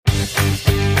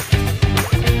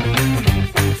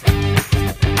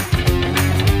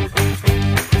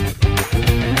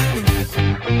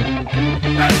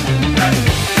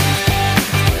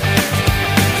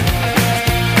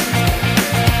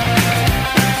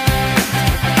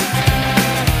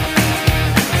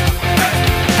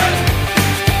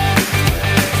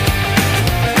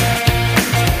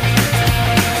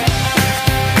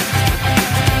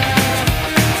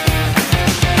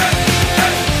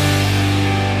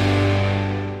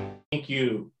Thank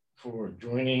you for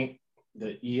joining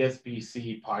the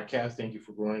ESBC podcast. Thank you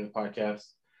for growing the podcast,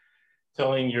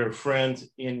 telling your friends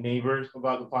and neighbors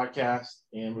about the podcast.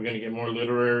 And we're going to get more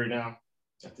literary now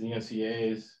at the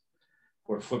NCAAs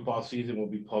for football season. We'll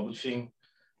be publishing.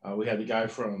 We had the guy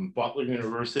from Butler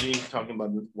University talking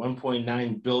about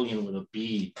 1.9 billion with a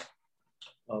B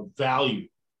of value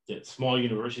that small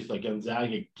universities like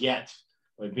Gonzaga get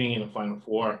by being in the Final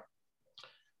Four.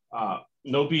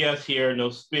 No BS here,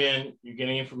 no spin. You're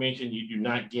getting information you do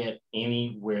not get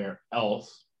anywhere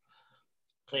else.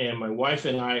 And my wife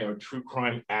and I are true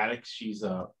crime addicts. She's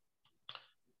a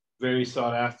very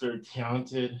sought after,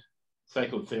 talented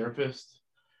psychotherapist.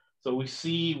 So we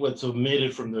see what's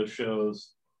omitted from those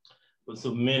shows, what's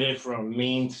omitted from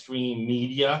mainstream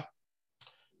media,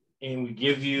 and we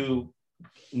give you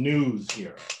news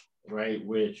here, right?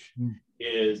 Which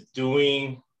is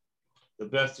doing the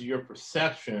best of your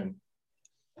perception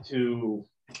to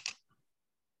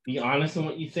be honest in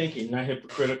what you think and not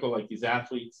hypocritical like these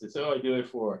athletes that say, oh, I do it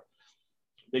for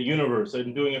the universe.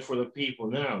 I'm doing it for the people.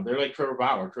 No, they're like Trevor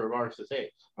Bauer. Trevor Bauer says,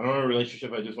 hey, I don't want a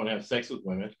relationship. I just want to have sex with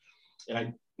women.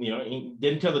 And he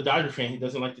didn't tell the Dodger fan he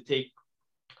doesn't like to take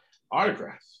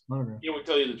autographs. He would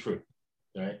tell you the truth,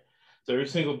 right? So every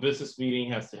single business meeting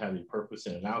has to have a purpose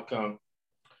and an outcome.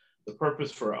 The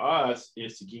purpose for us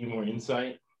is to gain more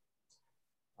insight,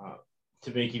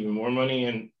 to make even more money.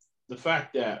 And the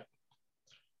fact that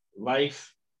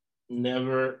life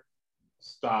never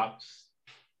stops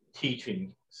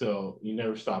teaching, so you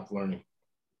never stop learning.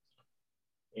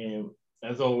 And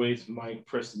as always, Mike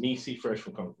Prestonisi,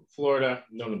 freshman coming from Florida,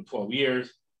 known him 12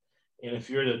 years. And if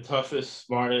you're the toughest,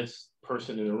 smartest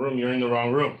person in the room, you're in the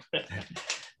wrong room.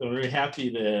 So I'm very happy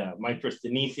that Mike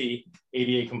Prestonisi,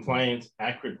 ADA compliance,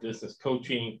 accurate business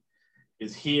coaching,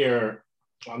 is here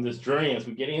on this journey as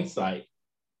we get insight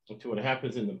into what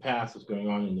happens in the past, what's going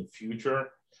on in the future,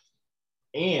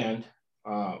 and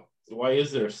why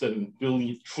is there 7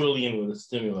 trillion with a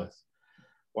stimulus?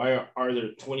 Why are there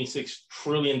 $26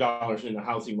 trillion in the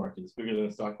housing market? It's bigger than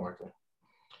the stock market.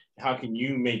 How can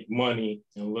you make money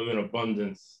and live in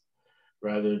abundance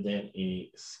rather than a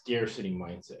scarcity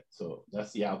mindset? So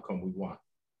that's the outcome we want.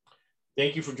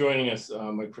 Thank you for joining us,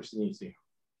 Mike Prestonisi.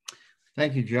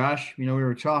 Thank you, Josh. We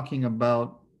were talking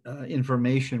about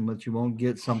information which you won't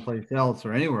get someplace else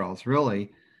or anywhere else,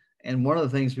 really. And one of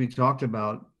the things we talked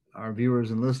about, our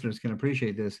viewers and listeners can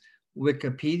appreciate this,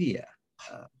 Wikipedia.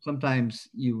 Sometimes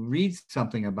you read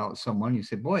something about someone, you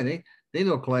say, boy, they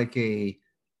look like a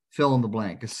fill in the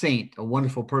blank, a saint, a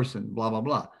wonderful person, blah, blah,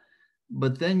 blah.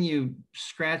 But then you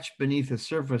scratch beneath the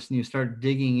surface and you start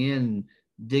digging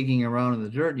around in the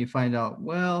dirt, and you find out,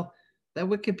 well, that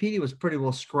Wikipedia was pretty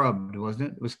well scrubbed, wasn't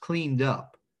it? It was cleaned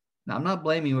up. Now, I'm not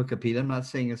blaming Wikipedia. I'm not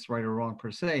saying it's right or wrong per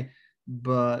se,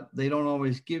 but they don't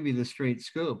always give you the straight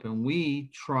scoop. And we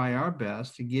try our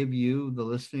best to give you, the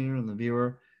listener and the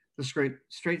viewer, the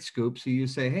straight scoop. So you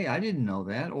say, hey, I didn't know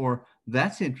that, or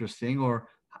that's interesting, or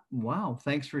wow,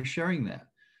 thanks for sharing that.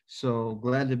 So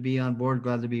glad to be on board,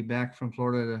 glad to be back from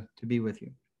Florida to be with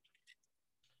you.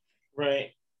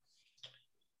 Right.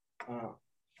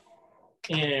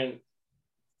 And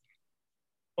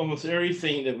almost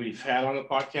everything that we've had on the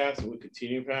podcast and we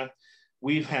continue to have,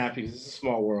 we've had, because it's a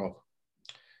small world,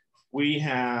 we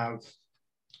have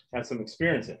had some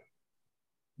experience in.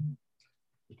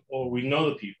 Or we know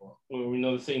the people, or we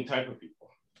know the same type of people.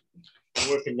 And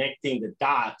we're connecting the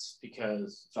dots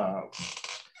because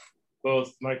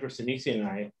both Mike Prestonisi and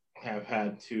I have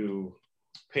had to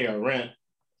pay our rent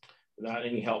without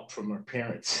any help from our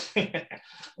parents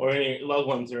or any loved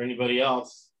ones or anybody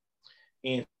else.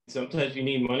 And sometimes you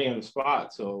need money on the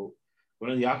spot. So one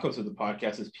of the outcomes of the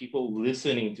podcast is people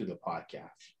listening to the podcast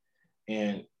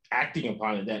and acting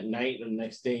upon it that night or the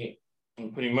next day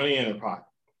and putting money in their pocket.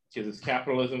 Because it's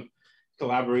capitalism,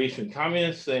 collaboration.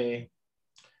 Communists say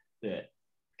that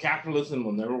capitalism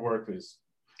will never work because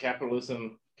capitalists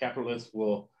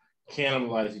will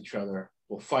cannibalize each other,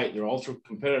 will fight. They're ultra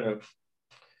competitive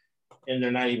and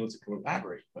they're not able to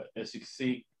collaborate. But as you can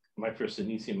see, Mike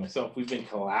Prestonisi and myself, we've been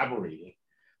collaborating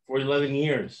for 11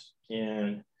 years.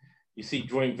 And you see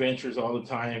joint ventures all the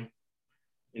time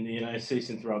in the United States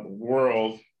and throughout the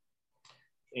world.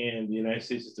 And the United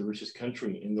States is the richest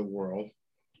country in the world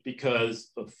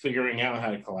because of figuring out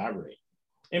how to collaborate.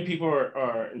 And people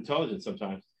are intelligent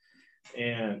sometimes.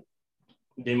 And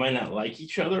they might not like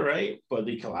each other, right? But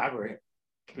they collaborate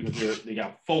because they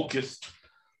got focused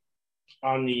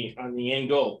on the end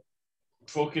goal.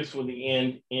 Focus with the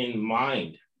end in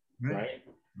mind, right?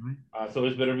 So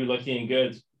it's better be lucky and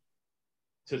good.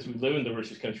 Since we live in the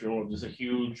richest country in the world, there's a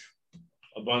huge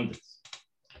abundance.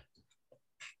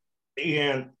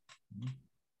 And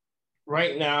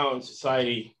right now in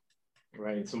society,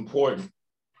 right, it's important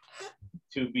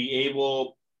to be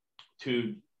able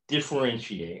to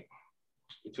differentiate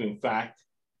between fact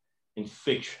and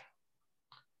fiction.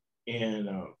 And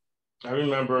I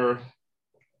remember,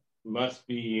 must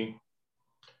be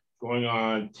going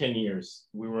on 10 years,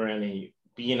 we were in a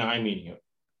BNI meeting,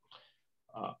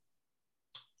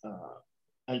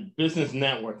 at business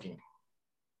networking,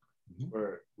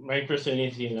 where Mike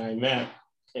Personisi and I met,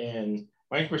 and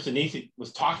Mike Personisi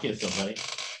was talking to somebody,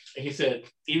 and he said,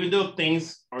 even though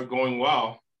things are going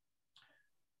well,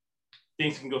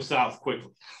 things can go south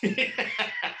quickly.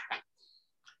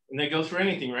 And that goes for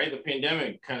anything, right? The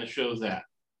pandemic kind of shows that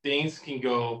things can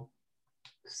go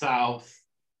south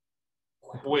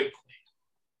quickly,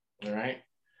 all right?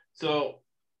 So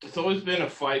it's always been a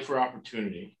fight for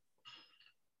opportunity.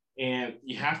 And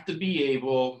you have to be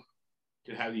able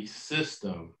to have a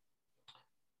system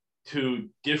to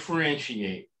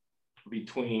differentiate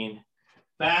between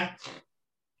fact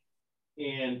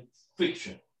and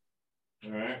fiction,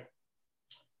 all right?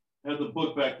 I have the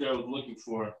book back there I was looking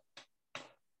for,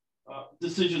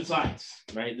 Decision Science,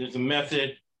 right? There's a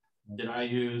method that I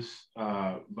use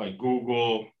by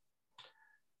Google,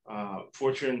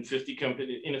 Fortune 50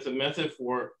 company, and it's a method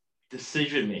for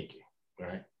decision making,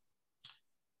 right?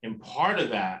 And part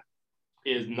of that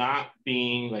is not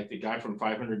being like the guy from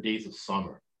 500 Days of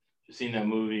Summer. You've seen that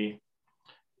movie.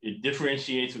 It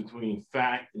differentiates between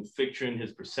fact and fiction,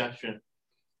 his perception.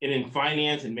 And in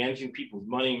finance and managing people's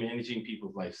money, managing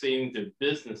people's life savings, their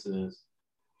businesses,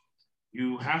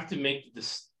 you have to make the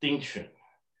distinction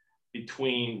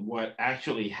between what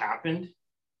actually happened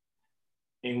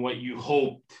and what you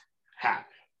hoped happened.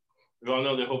 We all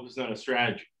know that hope is not a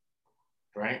strategy,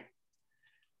 right?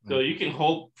 So you can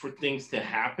hope for things to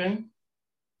happen,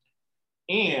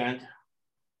 and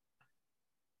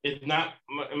it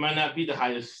might not be the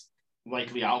highest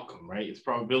likely outcome, right? It's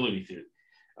probability theory.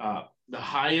 The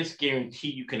highest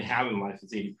guarantee you can have in life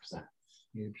is 80%.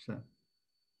 80%.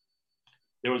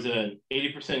 There was an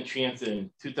 80% chance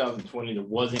in 2020 there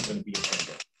wasn't going to be a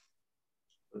pandemic.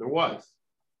 But there was,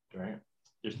 right?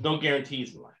 There's no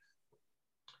guarantees in life.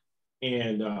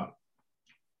 And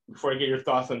before I get your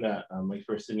thoughts on that, Mike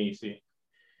Personisi,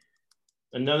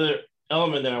 another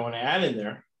element that I want to add in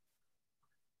there,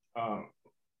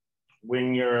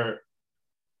 when you're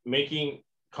making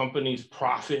companies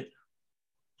profit,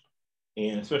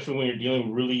 and especially when you're dealing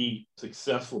with really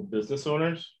successful business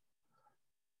owners,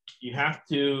 you have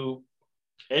to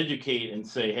educate and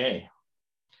say, hey,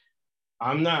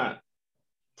 I'm not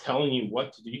telling you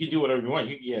what to do. You can do whatever you want.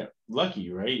 You can get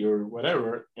lucky, right? Or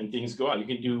whatever, and things go out. You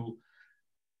can do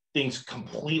things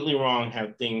completely wrong,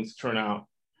 have things turn out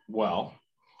well.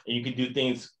 And you can do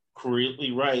things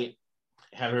completely right,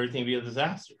 have everything be a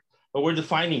disaster. But we're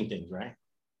defining things, right?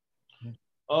 Mm-hmm.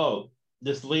 Oh,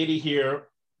 this lady here,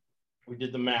 we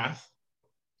did the math,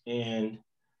 and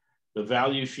the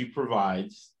value she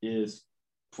provides is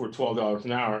for $12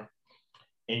 an hour,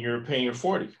 and you're paying her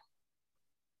 $40.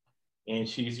 And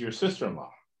she's your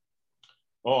sister-in-law.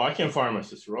 Oh, I can't fire my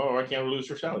sister. Oh, I can't lose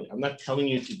her salary. I'm not telling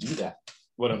you to do that.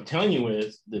 What I'm telling you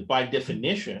is that by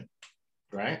definition,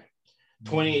 right,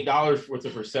 $28 worth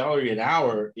of her salary an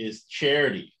hour is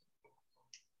charity.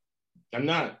 I'm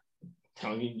not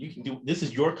telling you, you can do, this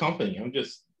is your company. I'm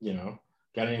just,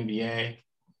 got an MBA,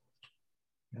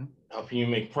 helping you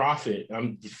make profit.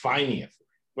 I'm defining it.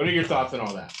 What are your thoughts on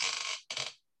all that?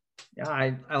 Yeah,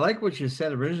 I like what you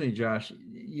said originally, Josh.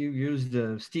 You used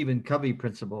the Stephen Covey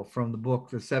principle from the book,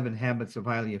 The 7 Habits of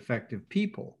Highly Effective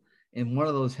People. And one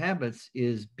of those habits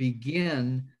is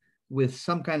begin with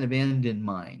some kind of end in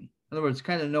mind. In other words,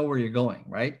 kind of know where you're going,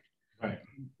 right? Right.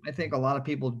 I think a lot of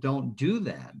people don't do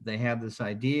that. They have this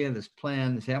idea, this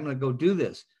plan. They say, I'm going to go do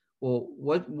this. Well,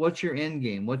 what's your end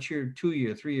game? What's your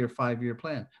 2-year, 3-year, 5-year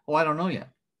plan? Oh, I don't know yet.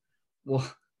 Well,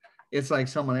 it's like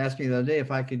someone asked me the other day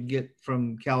if I could get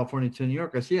from California to New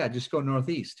York. I said, yeah, just go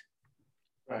northeast.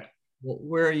 Right. Well,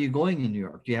 where are you going in New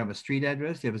York? Do you have a street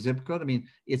address? Do you have a zip code? I mean,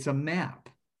 it's a map.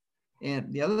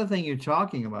 And the other thing you're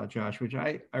talking about, Josh, which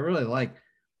I really like,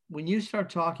 when you start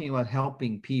talking about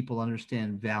helping people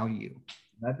understand value,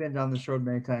 and I've been down this road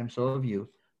many times, so have you.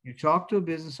 You talk to a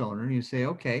business owner and you say,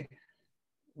 okay,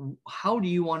 how do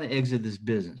you want to exit this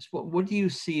business? What do you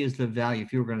see as the value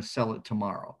if you were going to sell it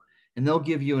tomorrow? And they'll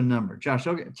give you a number. Josh,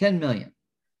 okay, 10 million.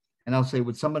 And I'll say,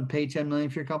 would someone pay 10 million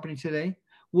for your company today?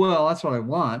 Well, that's what I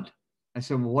want. I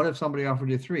said, well, what if somebody offered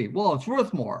you 3? Well, it's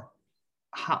worth more.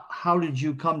 How did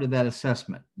you come to that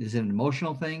assessment? Is it an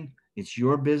emotional thing? It's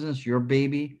your business, your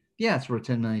baby. Yeah, it's worth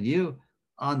 10 million to you.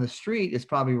 On the street, it's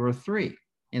probably worth 3.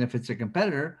 And if it's a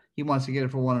competitor, he wants to get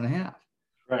it for 1.5.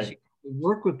 Right. So you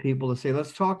work with people to say,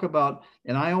 let's talk about,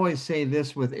 and I always say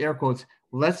this with air quotes,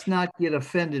 let's not get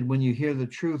offended when you hear the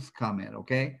truth comment,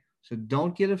 okay? So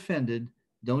don't get offended.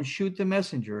 Don't shoot the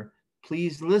messenger.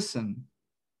 Please listen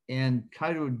and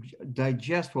try to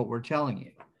digest what we're telling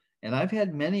you. And I've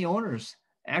had many owners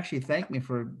actually thank me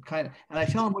for and I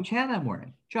tell them which hat I'm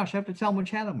wearing. Josh, I have to tell them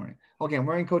which hat I'm wearing. Okay, I'm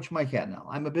wearing Coach Mike hat now.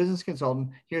 I'm a business consultant.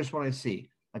 Here's what I see.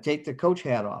 I take the coach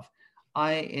hat off.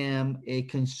 I am a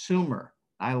consumer.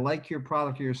 I like your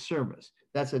product or your service.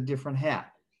 That's a different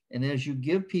hat. And as you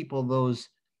give people those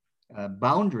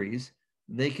boundaries,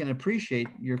 they can appreciate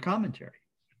your commentary.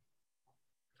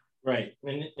 Right.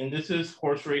 And this is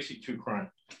horse racing true crime.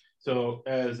 So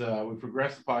as we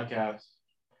progress the podcast,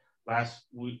 last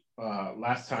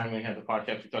time we had the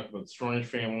podcast, we talked about the Stronach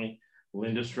family,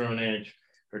 Linda Stronach,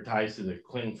 her ties to the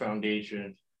Clinton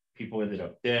Foundation. People ended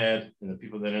up dead, and the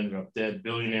people that ended up dead,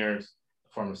 billionaires, the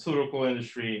pharmaceutical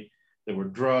industry. There were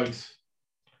drugs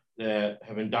that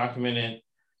have been documented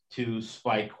to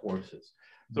spike horses.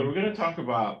 So we're going to talk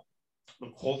about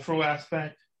the cultural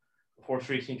aspect of horse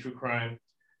racing true crime,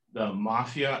 the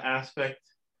mafia aspect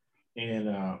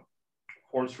in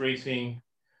horse racing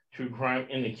true crime,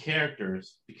 and the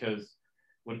characters, because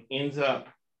what ends up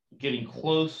getting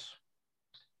close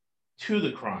to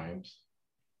the crimes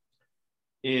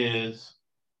is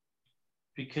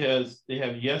because they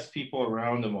have yes people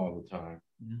around them all the time.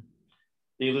 Mm-hmm.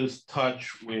 They lose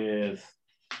touch with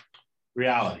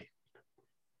reality.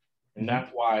 And that's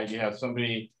why you have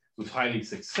somebody who's highly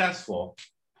successful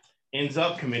ends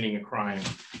up committing a crime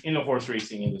in the horse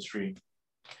racing industry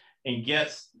and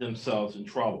gets themselves in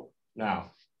trouble.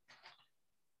 Now,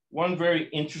 one very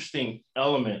interesting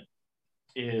element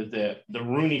is that the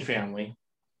Rooney family,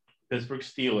 Pittsburgh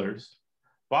Steelers,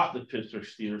 bought the Pittsburgh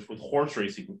Steelers with horse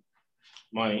racing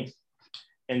money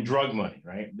and drug money,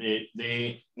 right?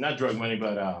 They not drug money,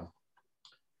 but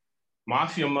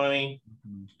mafia money,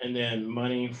 and then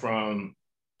money from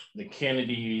the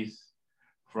Kennedys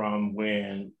from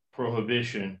when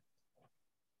Prohibition,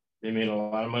 they made a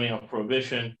lot of money on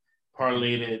Prohibition,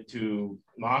 parlayed it to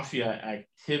mafia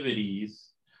activities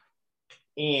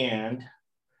and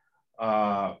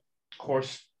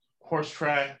horse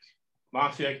track,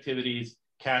 mafia activities,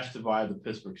 cash to buy the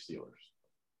Pittsburgh Steelers.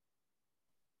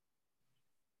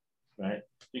 Right?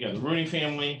 You got the Rooney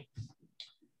family.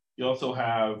 You also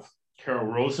have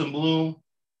Carol Rosenblum,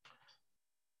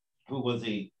 who was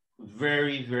a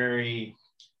very, very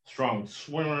strong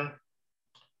swimmer.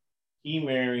 He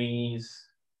marries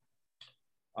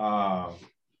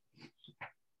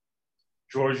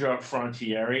Georgia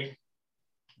Frontiere,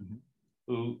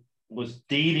 who was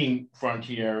dating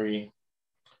Frontiere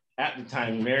at the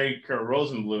time, married Carol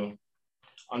Rosenblum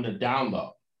on the down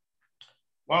low.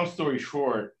 Long story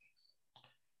short,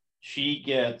 she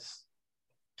gets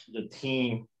the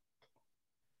team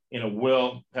in a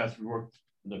will, has to work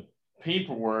the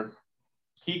paperwork.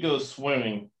 He goes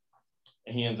swimming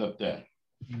and he ends up dead.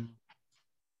 Mm-hmm.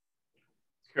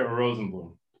 Carol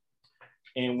Rosenblum.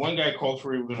 And one guy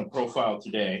culturally we're going to profile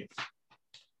today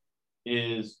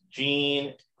is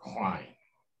Gene Klein.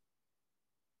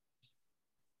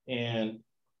 And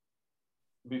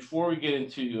before we get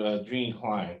into Gene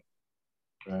Klein,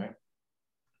 right?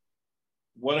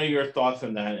 What are your thoughts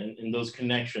on that and those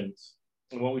connections?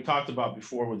 And what we talked about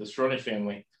before with the Stronach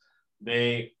family,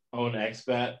 they own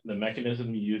XBet, the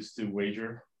mechanism you use to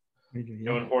wager. Yeah.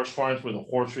 They own horse farms where the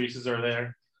horse races are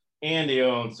there, and they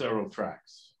own several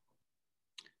tracks.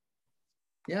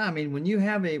 Yeah, I mean, when you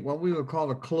have what we would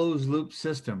call a closed loop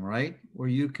system, right, where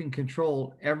you can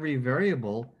control every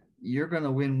variable, you're going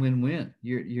to win.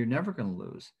 You're never going to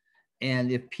lose.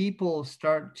 And if people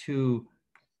start to,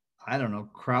 I don't know,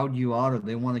 crowd you out, or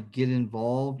they want to get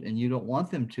involved and you don't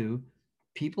want them to,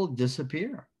 people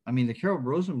disappear. I mean, the Carol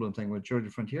Rosenblum thing with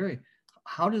Georgia Frontiere,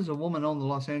 how does a woman own the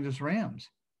Los Angeles Rams?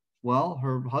 Well,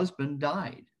 her husband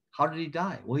died. How did he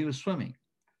die? Well, he was swimming.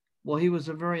 Well, he was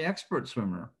a very expert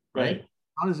swimmer, right?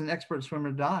 How does an expert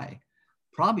swimmer die?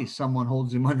 Probably someone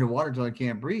holds him underwater until he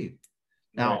can't breathe.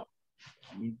 Now,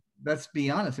 let's be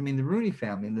honest. I mean, the Rooney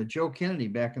family and the Joe Kennedy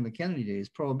back in the Kennedy days,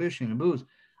 Prohibition and booze.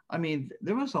 I mean,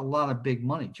 there was a lot of big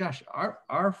money. Josh,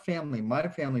 our family, my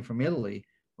family from Italy,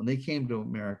 when they came to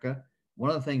America, one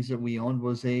of the things that we owned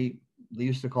was they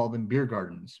used to call them beer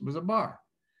gardens. It was a bar.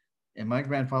 And my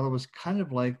grandfather was kind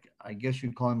of like, I guess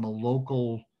you'd call him a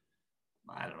local,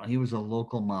 I don't know, he was a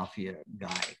local mafia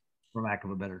guy, for lack of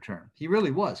a better term. He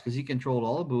really was, because he controlled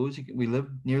all the booze. We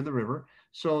lived near the river.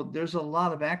 So there's a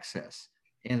lot of access.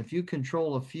 And if you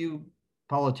control a few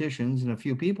politicians and a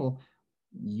few people,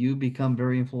 you become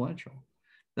very influential.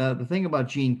 The thing about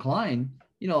Gene Klein,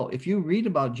 you know, if you read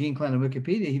about Gene Klein on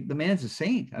Wikipedia, the man's a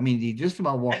saint. I mean, he just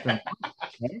about walked on,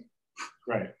 right?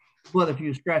 Right. But if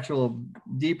you scratch a little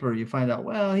deeper, you find out,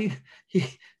 well, he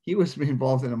he was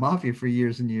involved in the mafia for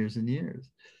years and years and years.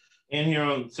 And he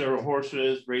owned several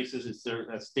horses, races,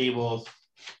 stables,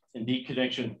 and deep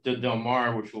connection to Del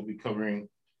Mar, which we'll be covering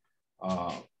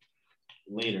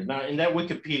later. Now, in that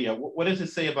Wikipedia, what does it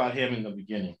say about him in the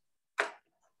beginning?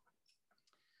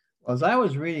 Well, as I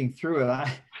was reading through it,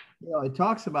 it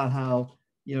talks about how,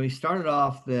 he started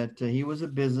off that he was a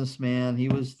businessman. He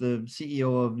was the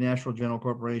CEO of National General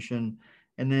Corporation.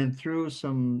 And then through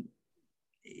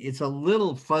it's a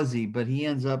little fuzzy, but he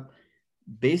ends up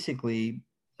basically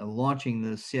launching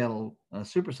the Seattle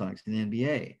Supersonics in the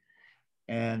NBA.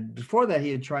 And before that, he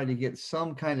had tried to get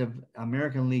some kind of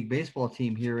American League baseball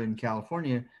team here in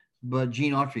California, but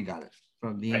Gene Autry got it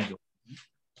from the Angels.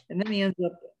 And then he ends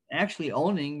up actually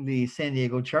owning the San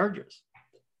Diego Chargers,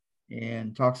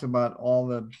 and talks about all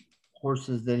the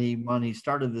horses that he won. He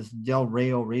started this Del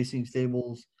Rayo Racing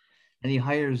Stables, and he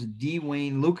hires D.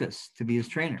 Wayne Lucas to be his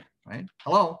trainer, right?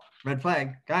 Hello, red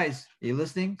flag. Guys, are you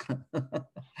listening?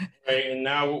 Right, and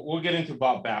now we'll get into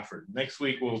Bob Baffert. Next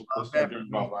week, we'll start doing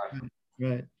Bob Baffert.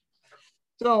 Right.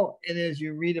 So, and as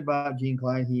you read about Gene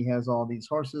Klein, he has all these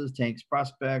horses: Tank's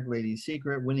Prospect, Lady's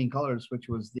Secret, Winning Colors, which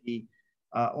was the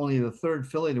only the third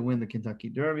filly to win the Kentucky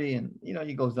Derby. And,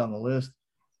 he goes down the list.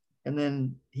 And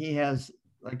then he has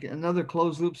like another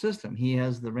closed loop system. He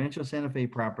has the Rancho Santa Fe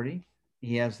property.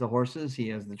 He has the horses. He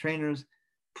has the trainers,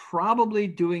 probably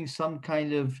doing some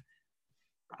kind of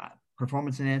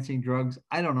performance enhancing drugs.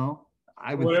 I don't know.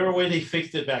 Whatever way they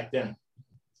fixed it back then.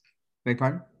 Beg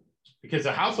pardon? Because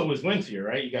the house always wins here,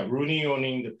 right? You got Rooney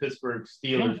owning the Pittsburgh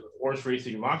Steelers with horse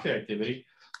racing mafia activity,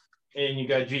 and you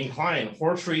got Gene Klein,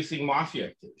 horse racing mafia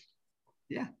activity.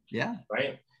 Yeah.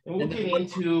 Right? And we'll get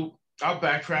into, I'll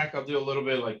backtrack. I'll do a little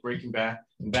bit like Breaking Bad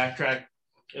and backtrack.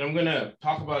 And I'm going to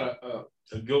talk about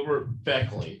a Gilbert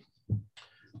Beckley.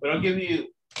 But I'll give you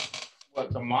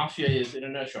what the mafia is in a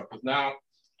nutshell. Because now,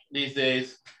 these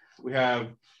days, we have,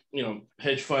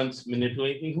 hedge funds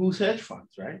manipulating who's hedge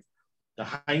funds, right? The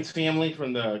Heinz family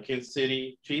from the Kansas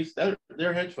City Chiefs,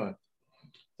 they're hedge funds.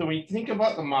 So when you think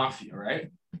about the mafia,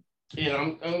 right?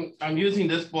 I'm using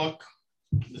this book.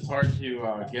 It's hard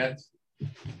to get.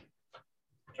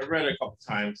 I've read it a couple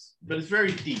times, but it's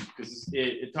very deep because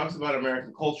it talks about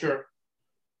American culture,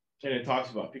 and it talks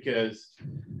about, because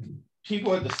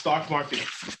people at the stock market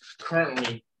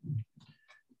currently,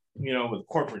 with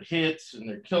corporate hits, and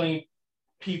they're killing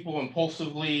people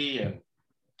impulsively, and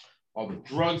all the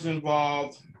drugs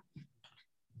involved,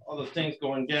 all the things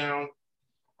going down.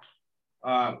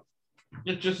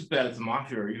 It's just as bad as the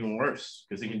mafia, or even worse,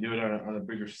 because they can do it on a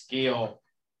bigger scale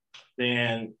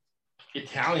than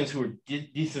Italians who are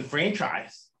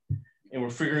disenfranchised and were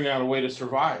figuring out a way to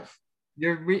survive.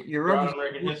 You're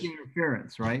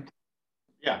interference, right?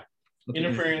 Yeah,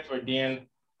 interference by Dan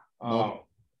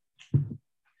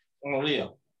Malia.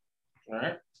 All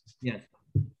right. Yes.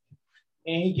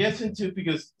 And he gets into,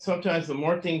 because sometimes the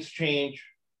more things change,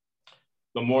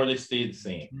 the more they stay the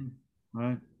same.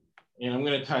 Right. And I'm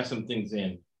going to tie some things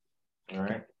in. All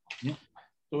right. Yeah.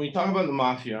 So when you talk about the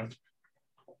mafia,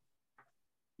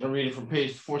 I'll read it from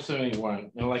page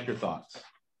 471, and I like your thoughts.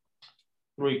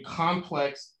 Through a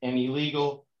complex and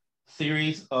illegal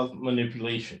series of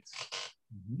manipulations,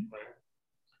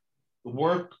 the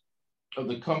work of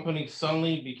the company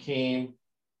suddenly became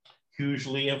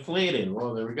hugely inflated.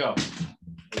 Well, there we go.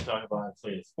 We're talking about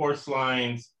inflated sports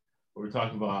lines. We're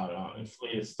talking about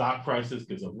inflated stock prices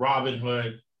because of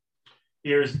Robinhood.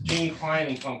 Here's Gene Klein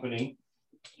and Company.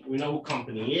 We know who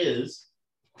Company is.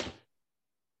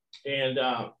 And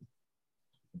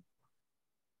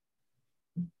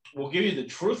we'll give you the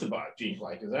truth about Gene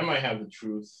Klein, because I might have the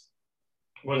truth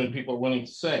more than people are willing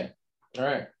to say. All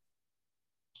right.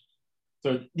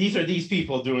 So these are these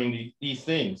people doing these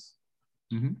things.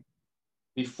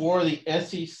 Before the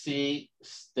SEC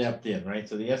stepped in, right?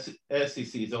 So the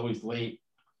SEC is always late,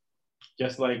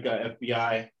 just like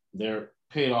FBI. They're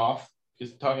paid off,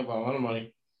 just talking about a lot of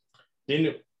money.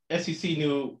 Then the SEC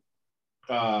knew,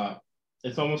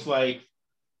 it's almost like,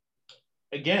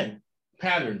 again,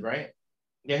 patterns, right?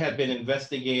 They had been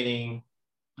investigating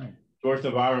George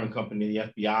Navarro and Company,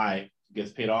 the FBI,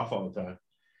 gets paid off all the time,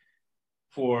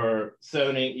 for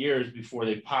 7-8 years before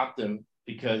they popped them,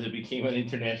 because it became an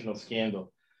international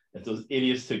scandal that those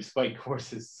idiots took spike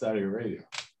courses in Saudi Arabia.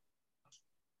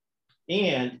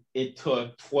 And it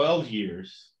took 12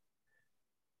 years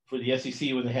for the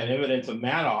SEC, when they had evidence of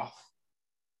Madoff,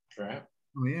 right?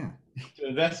 Oh, yeah. To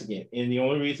investigate. And the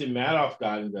only reason Madoff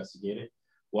got investigated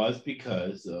was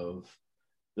because of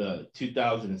the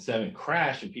 2007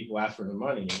 crash and people asked for the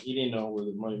money and he didn't know where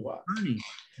the money was. Money.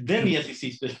 Then the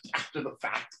SEC stood after the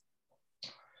fact.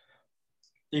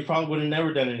 They probably would have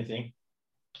never done anything.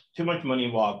 Too much money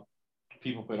involved.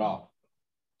 People put off.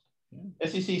 Yeah.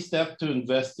 SEC stepped to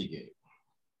investigate.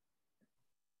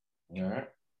 All right.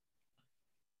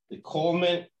 The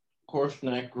Coleman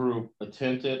Korsnäck Group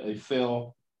attempted a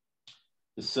fail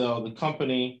to sell the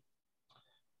company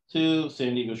to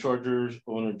San Diego Chargers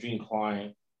owner Gene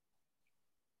Klein.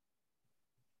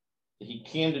 He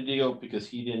canned the deal because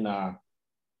he did not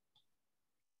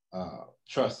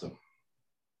trust him.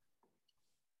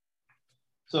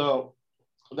 So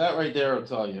that right there will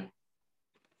tell you.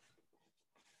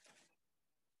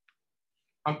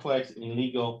 Complex and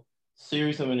illegal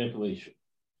series of manipulation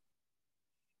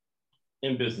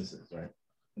in businesses, right?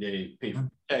 They pay for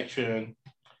protection,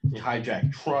 they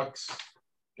hijack trucks,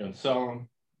 and sell them.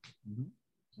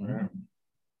 Mm-hmm. Right.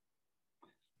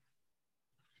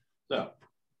 So,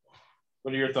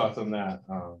 what are your thoughts on that?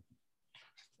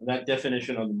 That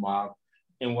definition of the mob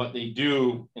and what they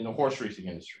do in the horse racing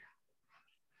industry?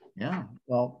 Yeah,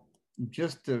 well,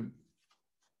 just to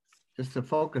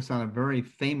focus on a very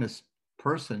famous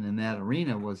person in that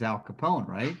arena was Al Capone,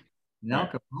 right? And Al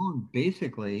Capone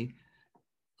basically,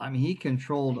 I mean, he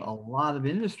controlled a lot of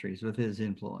industries with his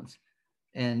influence.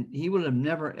 And he would have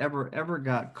never, ever, ever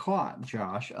got caught,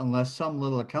 Josh, unless some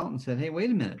little accountant said, hey, wait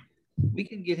a minute, we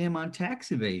can get him on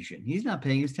tax evasion. He's not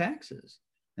paying his taxes.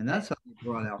 And that's how he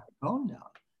brought Al Capone down.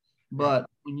 But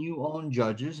when you own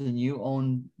judges and you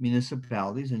own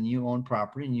municipalities and you own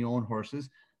property and you own horses,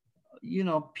 you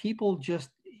know, people just,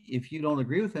 if you don't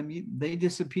agree with them, they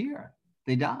disappear.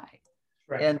 They die.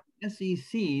 Right. And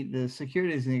SEC, the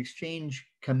Securities and Exchange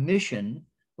Commission,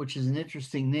 which is an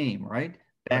interesting name, right?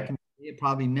 Back in the day, it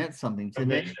probably meant something.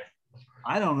 Today,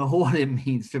 I don't know what it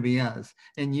means, to be honest.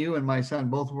 And you and my son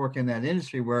both work in that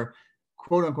industry where,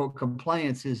 quote unquote,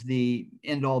 compliance is the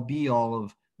end all be all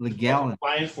of legality.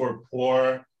 Compliance for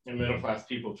poor and middle class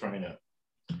people trying to.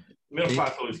 Middle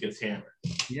class always gets hammered.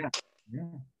 Yeah, yeah.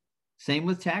 Same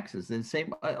with taxes and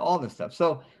same all this stuff.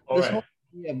 So this whole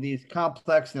idea of these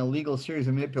complex and illegal series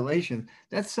of manipulations,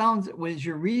 that sounds, when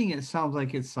you're reading it, it sounds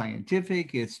like it's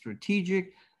scientific, it's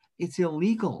strategic, it's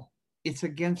illegal, it's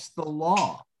against the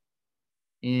law.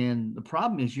 And the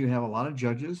problem is you have a lot of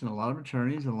judges and a lot of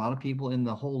attorneys and a lot of people in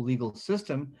the whole legal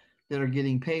system that are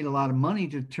getting paid a lot of money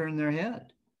to turn their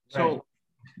head. So,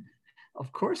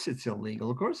 of course it's illegal.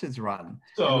 Of course it's rotten.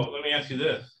 So let me ask you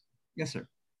this. Yes, sir.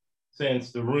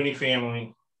 Since the Rooney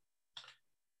family,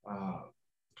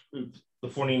 the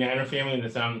 49er family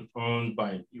that's owned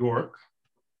by York,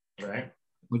 right?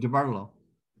 With the Barlow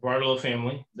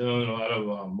family, they own a lot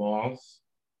of malls.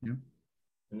 Yeah.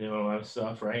 And they own a lot of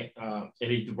stuff, right?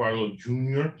 Eddie DeBartolo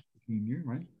Jr.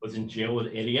 Right, was in jail with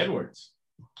Eddie Edwards.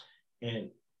 And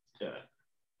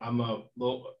I'm a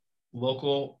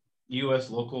U.S.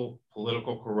 local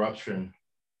political corruption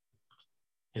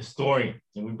historian,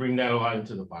 and we bring that a lot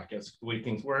into the podcast, the way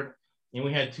things work. And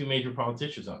we had two major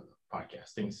politicians on the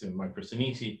podcast, thanks to Mike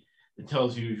Christanisi, that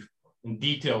tells you in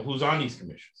detail who's on these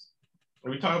commissions.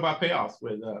 And we talk about payoffs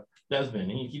with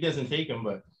Desmond, and he doesn't take them,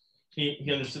 but he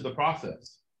understood the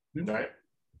process, right?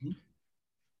 Mm-hmm.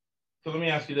 So let me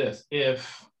ask you this.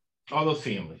 If all those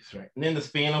families, right? And then the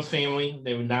Spanos family,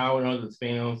 they would now know the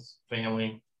Spanos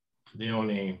family, they own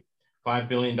a $5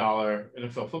 billion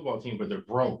NFL football team, but they're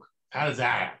broke. How does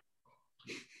that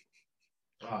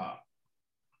happen?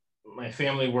 My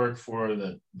family worked for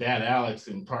the dad Alex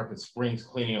in Tarpon Springs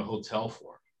cleaning a hotel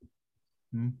for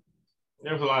him. Mm-hmm.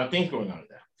 There was a lot of things going on with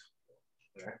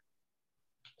that. Right?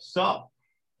 So,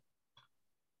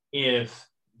 if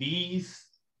these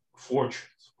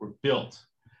fortunes were built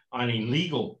on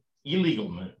illegal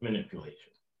manipulation,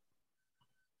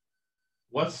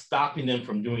 what's stopping them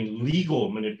from doing legal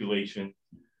manipulation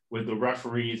with the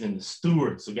referees and the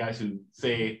stewards, the guys who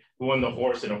say who won the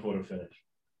horse in a photo finish?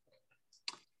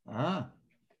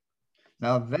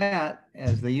 Now that,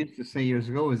 as they used to say years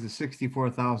ago, is the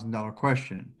 $64,000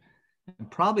 question. And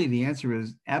probably the answer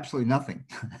is absolutely nothing.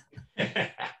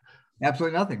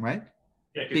 Absolutely nothing, right?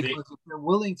 Yeah, because if they're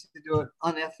willing to do it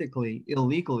unethically,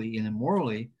 illegally, and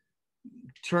immorally,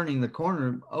 turning the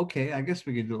corner, okay, I guess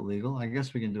we could do it legal. I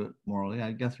guess we can do it morally.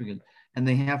 I guess we could. And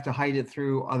they have to hide it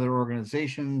through other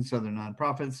organizations, other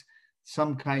nonprofits,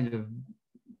 some kind of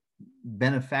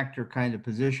benefactor kind of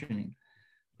positioning.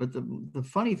 But the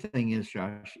funny thing is,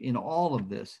 Josh, in all of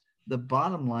this, the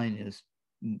bottom line is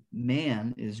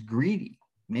man is greedy.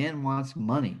 Man wants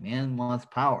money. Man wants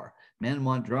power. Men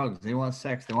want drugs. They want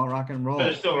sex. They want rock and roll. But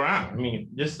it's still around. I mean,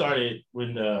 this started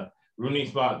when the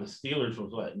Rooney's bought the Steelers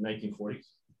was what, in 1940s?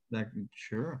 That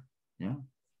sure. Yeah.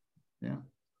 Yeah.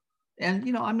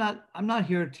 And I'm not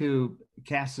here to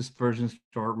cast aspersions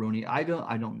toward Rooney.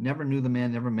 Never knew the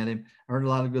man, never met him. I heard a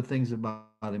lot of good things about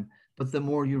him. But the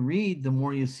more you read, the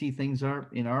more you see things are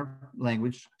in our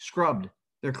language scrubbed.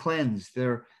 They're cleansed.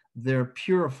 They're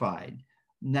purified.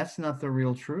 And that's not the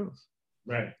real truth.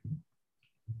 Right.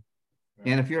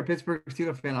 And if you're a Pittsburgh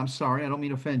Steelers fan, I'm sorry, I don't mean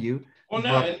to offend you. Well,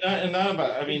 no, and not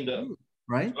about. I mean,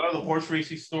 right? A lot of the horse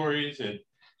racing stories and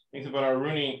things about our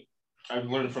Rooney, I've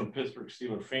learned from Pittsburgh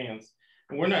Steelers fans.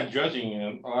 And we're not judging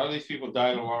him. A lot of these people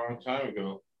died a long time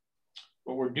ago.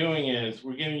 What we're doing is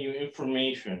we're giving you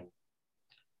information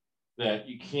that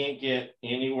you can't get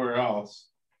anywhere else.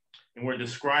 And we're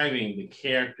describing the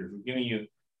characters. We're giving you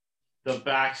the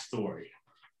backstory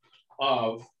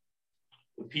of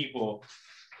the people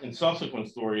and subsequent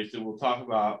stories that we'll talk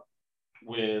about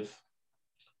with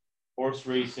horse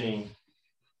racing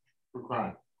for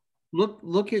crime.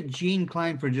 Look at Gene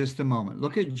Klein for just a moment.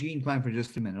 Look at Gene Klein for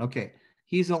just a minute. Okay,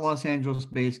 he's a Los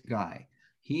Angeles-based guy.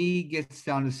 He gets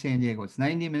down to San Diego. It's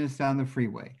 90 minutes down the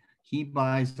freeway. He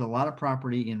buys a lot of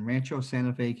property in Rancho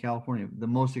Santa Fe, California. The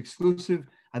most exclusive,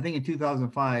 I think in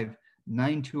 2005,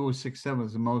 92067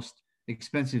 was the most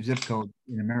expensive zip code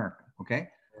in America. Okay.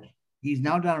 He's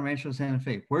now down in Rancho Santa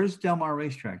Fe. Where's Del Mar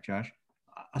Racetrack, Josh?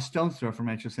 A stone's throw from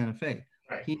Rancho Santa Fe.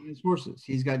 Right. He has horses.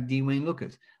 He's got D. Wayne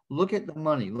Lucas. Look at the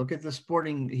money. Look at the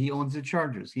sporting. He owns the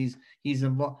Chargers. He's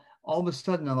involved. All of a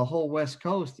sudden on the whole West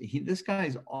Coast, this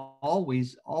guy's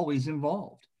always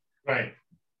involved. Right.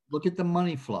 Look at the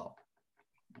money flow.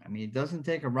 I mean, it doesn't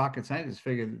take a rocket scientist to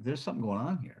figure that there's something going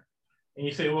on here. And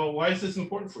you say, well, why is this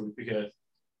important for you? Because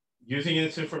using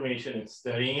this information and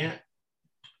studying it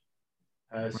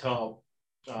has helped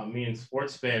me in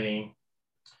sports betting.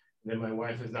 And then my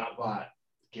wife has not bought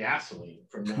gasoline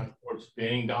from non-sports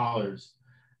betting dollars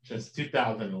since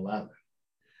 2011.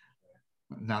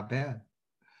 Not bad.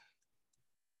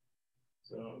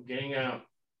 So getting out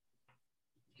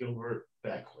Gilbert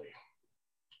Beckley.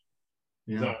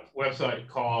 Yeah. He's on a website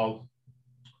called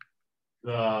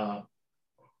the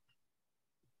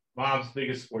Mom's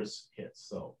Biggest Sports Hits.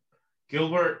 So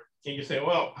Gilbert, and you say,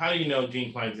 well, how do you know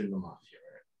Gene Klein's in the mafia?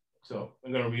 Right? So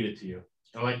I'm going to read it to you.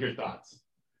 I like your thoughts.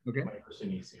 Okay.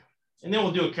 And then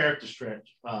we'll do a character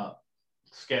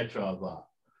sketch of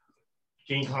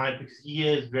Gene Klein, because he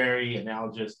is very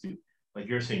analogous to, like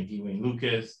you're saying, D. Wayne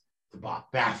Lucas, to Bob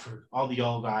Baffert, all the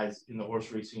old guys in the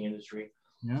horse racing industry.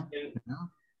 Yeah. And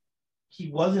he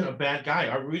wasn't a bad guy.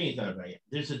 Our reading is not a bad guy.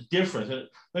 There's a difference.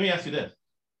 Let me ask you this,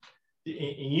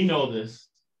 and you know this.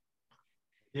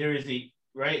 There is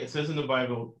right? It says in the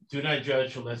Bible, do not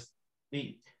judge unless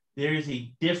there is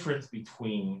a difference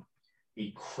between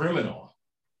a criminal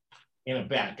and a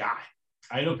bad guy.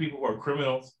 I know people who are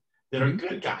criminals that are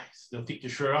good guys. They'll take the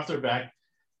shirt off their back,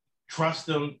 trust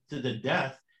them to the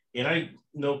death. And I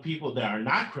know people that are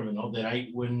not criminal that I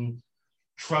wouldn't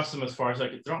trust them as far as I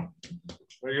could throw them.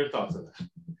 What are your thoughts on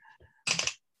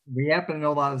that? We happen to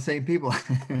know a lot of the same people.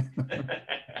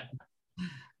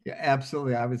 Yeah,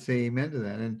 absolutely. I would say amen to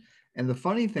that. And the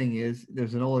funny thing is,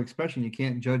 there's an old expression, you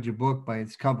can't judge a book by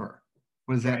its cover.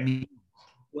 What does that mean?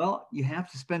 Well, you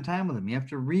have to spend time with them. You have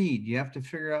to read. You have to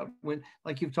figure out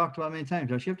like you've talked about many times,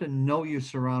 Josh, you have to know your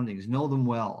surroundings, know them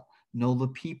well, know the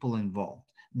people involved,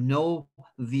 know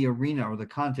the arena or the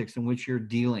context in which you're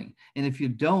dealing. And if you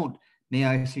don't, may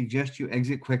I suggest you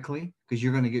exit quickly, because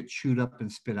you're going to get chewed up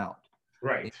and spit out.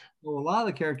 Right. Well, a lot of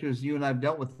the characters you and I've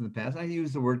dealt with in the past, I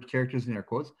use the word characters in air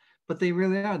quotes, but they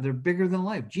really are. They're bigger than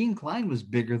life. Gene Klein was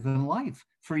bigger than life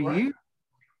for years.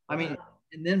 I mean,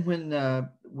 and then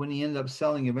when he ended up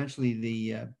selling eventually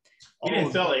he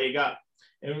didn't sell it. He got,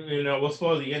 we'll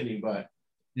spoil the ending, but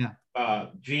yeah,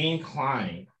 Gene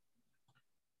Klein,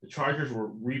 the Chargers were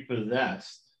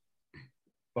repossessed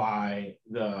by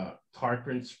the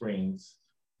Tarpon Springs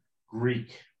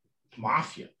Greek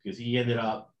mafia, because he ended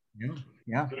up doing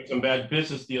some bad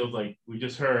business deals, like we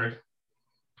just heard,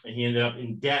 and he ended up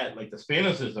in debt, like the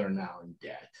Spanishes are now in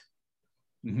debt,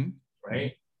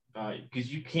 right? Because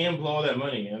you can blow all that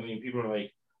money. I mean, people are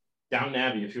like, Downton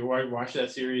Abbey, if you watch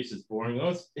that series, it's boring.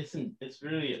 Oh, it's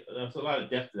really, there's a lot of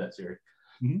depth to that series.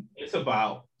 It's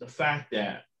about the fact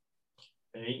that,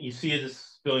 and you see it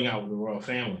just spilling out with the royal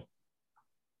family,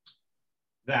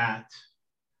 that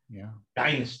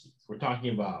dynasties, we're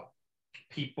talking about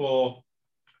people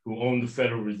who own the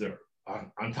Federal Reserve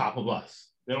on top of us.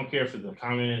 They don't care if it's a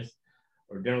communist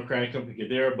or Democratic company, because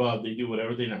they're above, they do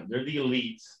whatever they know. They're the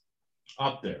elites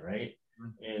up there, right?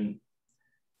 And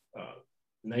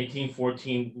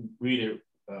 1914, read it,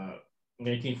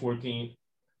 1914,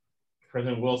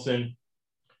 President Wilson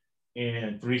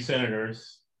and 3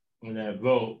 senators in that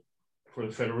vote for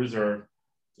the Federal Reserve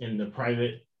in the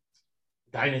private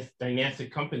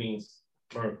dynastic companies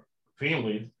or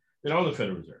families that own the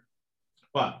Federal Reserve.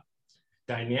 But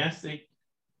dynastic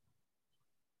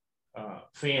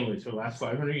families for the last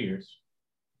 500 years,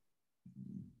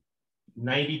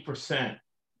 90%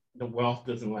 the wealth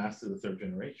doesn't last to the third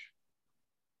generation.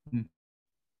 Hmm.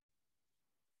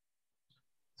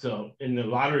 So, and the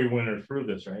lottery winners prove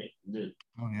this, right?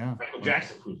 Michael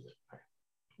Jackson proved it. Right?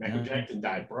 Michael Jackson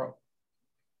died broke.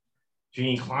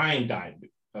 Gene Klein died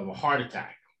of a heart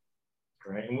attack,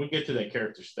 right? And we'll get to that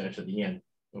character sketch at the end.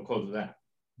 We'll close with that.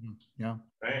 Yeah.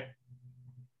 Right?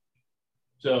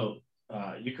 So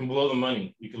you can blow the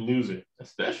money, you can lose it,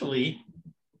 especially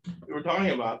we were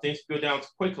talking about things go down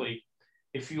quickly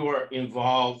if you are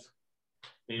involved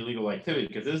in illegal activity,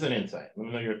 because this is an insight. Let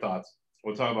me know your thoughts.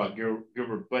 We'll talk about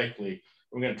Gilbert Blakely.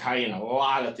 We're going to tie in a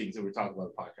lot of things that we're talking about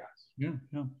in the podcast.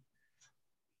 Yeah.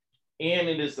 And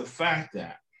it is the fact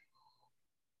that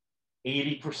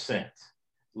 80%,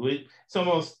 it's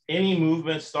almost any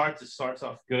movement starts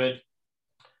off good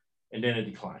and then it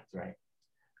declines, right?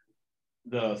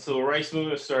 The civil rights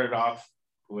movement started off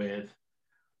with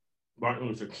Martin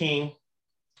Luther King,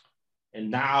 and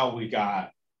now we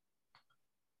got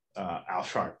Al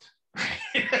Sharpton.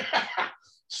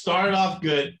 Started off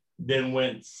good, then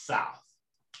went south.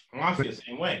 Mafia,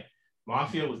 same way.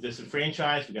 Mafia was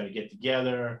disenfranchised. We got to get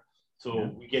together so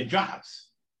we get jobs.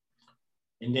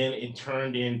 And then it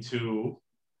turned into,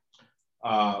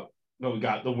 we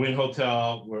got the Wynn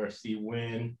Hotel where Steve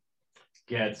Wynn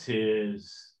gets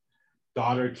his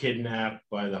daughter kidnapped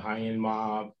by the high-end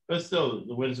mob. But still,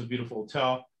 the Wynn's a beautiful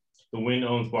hotel. The Wynn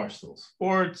owns Barstool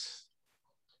Sports.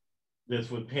 This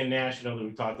with Penn National that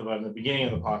we talked about in the beginning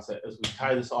of the podcast, as we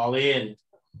tie this all in,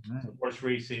 horse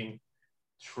racing,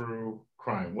 true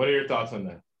crime. What are your thoughts on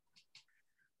that?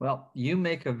 Well, you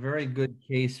make a very good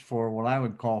case for what I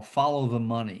would call follow the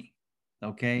money,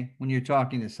 okay? When you're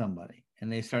talking to somebody and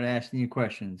they start asking you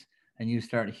questions and you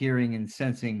start hearing and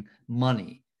sensing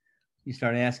money, you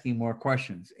start asking more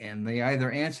questions and they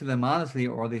either answer them honestly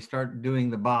or they start doing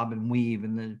the bob and weave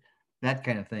and that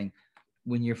kind of thing.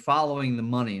 When you're following the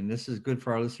money, and this is good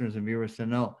for our listeners and viewers to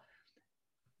know,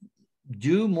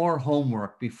 do more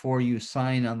homework before you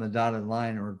sign on the dotted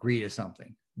line or agree to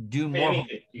something. Do more.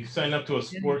 Anything. You sign up to a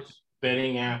sports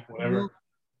betting app, whatever.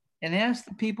 And ask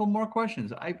the people more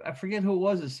questions. I forget who it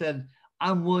was that said,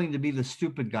 I'm willing to be the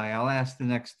stupid guy. I'll ask the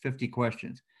next 50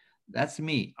 questions. That's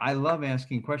me. I love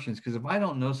asking questions because if I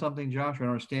don't know something, Josh, or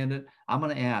understand it, I'm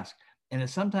going to ask. And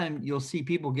sometimes you'll see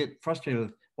people get frustrated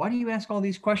with, why do you ask all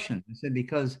these questions? I said,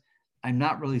 because I'm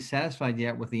not really satisfied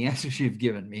yet with the answers you've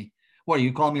given me. What,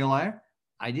 you call me a liar?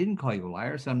 I didn't call you a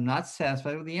liar, so I'm not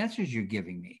satisfied with the answers you're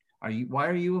giving me. Why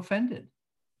are you offended?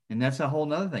 And that's a whole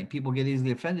nother thing. People get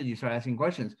easily offended. You start asking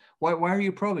questions. Why are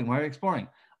you probing? Why are you exploring?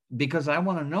 Because I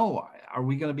want to know, are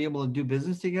we going to be able to do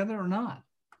business together or not?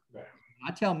 Right.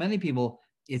 I tell many people,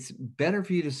 it's better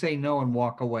for you to say no and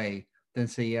walk away than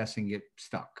say yes and get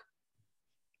stuck.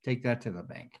 Take that to the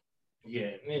bank.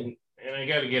 Yeah, and I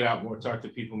got to get out more, talk to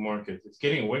people more, because it's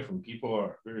getting away from people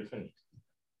are very offended.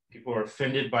 People are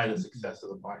offended by the success of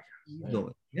the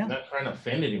podcast. Yeah. I'm not trying to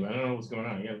offend anyone. I don't know what's going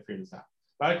on. You got to figure this out.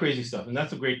 A lot of crazy stuff. And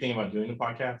that's the great thing about doing the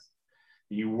podcast.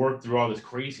 You work through all this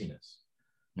craziness.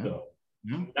 Yeah. So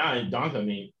now it dawns on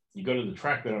me, you go to the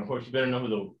track, but on horse, you better know who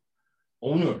the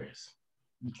owner is.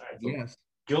 Right, so yes.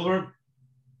 Gilbert,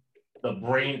 the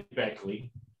Brain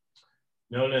Beckley,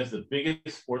 known as the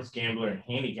biggest sports gambler and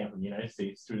handicapper in the United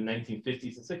States through the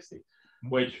 1950s and 60s,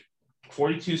 which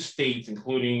 42 states,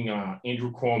 including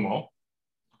Andrew Cuomo,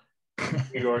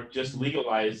 New York, just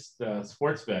legalized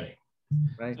sports betting.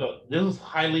 Right. So this was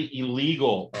highly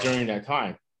illegal during that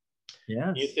time.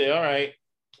 Yeah. You say, all right,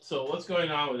 so what's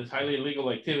going on with this highly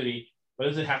illegal activity? What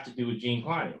does it have to do with Gene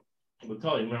Klein? We'll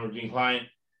tell you, remember Gene Klein,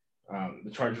 the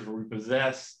charges were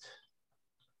repossessed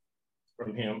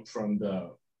from him from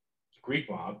the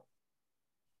Greek mob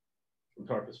from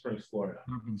Tarpon Springs, Florida.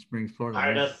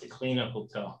 Hired us to clean up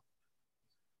hotel.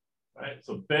 Right.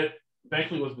 So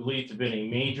Beckley was believed to have been a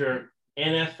major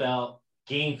NFL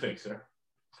game fixer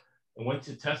and went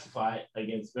to testify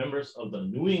against members of the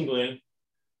New England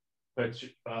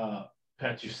Pachucera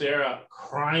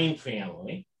crime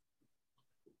family.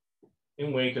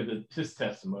 In wake of his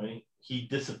testimony, he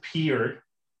disappeared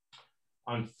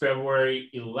on February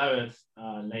 11th,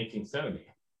 1970.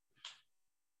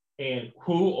 And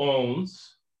who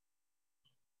owns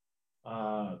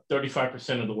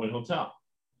 35% of the Wynn Hotel?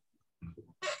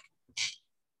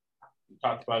 We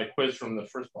talked about a quiz from the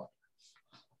first part.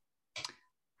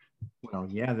 Well,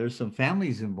 yeah, there's some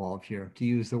families involved here, to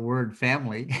use the word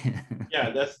family.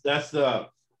 Yeah, that's the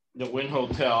Wynn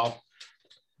Hotel.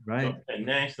 Right. And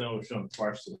next, then we're showing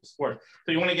Barstool Sports.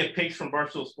 So you want to get pics from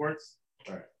Barstool Sports?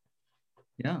 All right.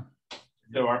 Yeah.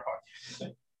 So our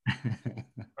podcast.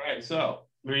 All right. So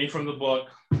reading from the book,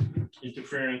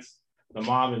 Interference, the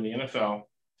Mob in the NFL,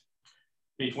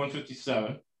 page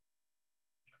 157.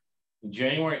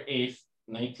 January 8th,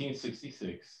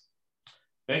 1966,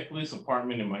 Beckley's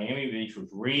apartment in Miami Beach was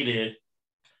raided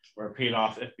by paid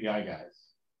off FBI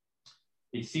guys.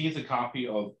 They seized a copy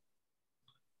of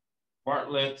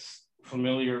Bartlett's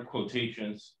familiar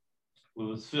quotations, which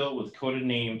was filled with coded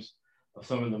names of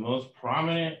some of the most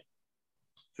prominent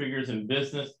figures in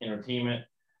business, entertainment,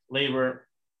 labor,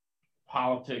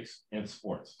 politics, and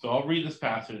sports. So I'll read this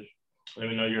passage. Let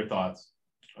me know your thoughts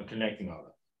on connecting all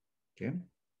that. Okay.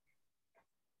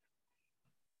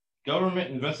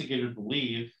 Government investigators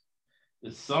believe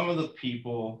that some of the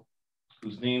people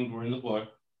whose names were in the book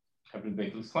have been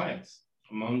Beckley's clients.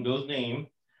 Among those named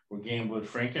were gambler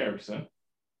Frank Erickson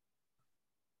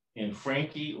and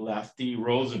Frankie Lefty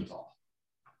Rosenthal.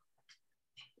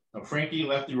 Now, Frankie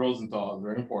Lefty Rosenthal is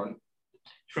very important.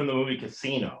 He's from the movie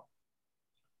Casino.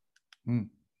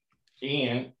 And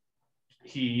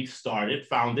he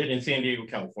founded in San Diego,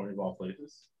 California, of all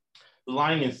places, the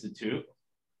Line Institute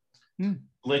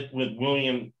with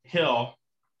William Hill.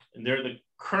 And they're the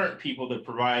current people that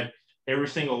provide every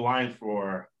single line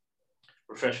for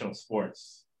professional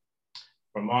sports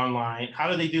from online.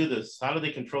 How do they do this? How do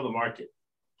they control the market?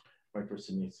 My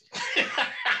person needs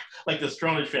like the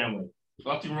Stronach family,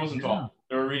 Lefty Rosenthal. Yeah.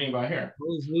 They were reading by here.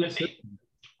 Let's see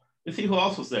who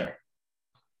else was there.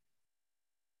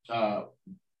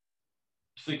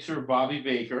 Sixer Bobby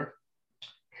Baker,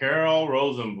 Carol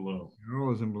Rosenblum.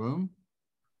 Rosenblum.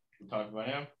 We talked about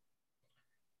him.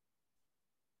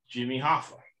 Jimmy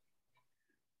Hoffa,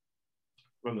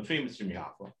 from the famous Jimmy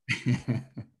Hoffa.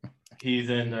 He's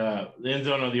in the end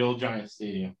zone of the old Giants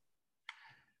Stadium.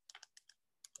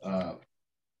 Former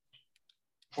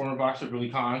boxer Billy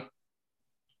Conn,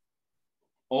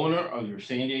 owner of your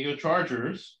San Diego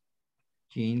Chargers,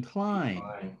 Gene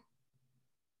Klein.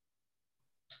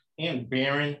 And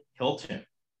Barron Hilton.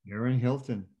 Barron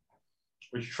Hilton.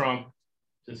 Which Trump,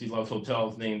 since he loves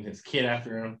hotels, named his kid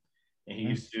after him. And he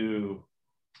used to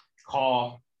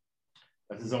call,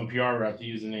 as his own PR rep, to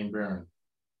use the name Barron.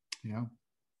 Yeah.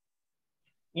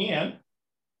 And,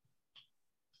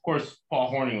 of course,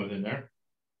 Paul Hornung was in there.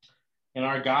 And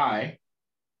our guy,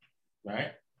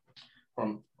 right,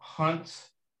 from Hunt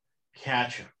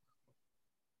Ketchum.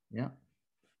 Yeah.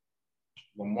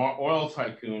 Lamar Oil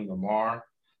Tycoon, Lamar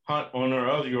Hunt, owner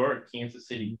of your Kansas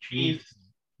City Chiefs.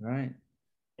 Right.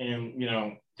 And, you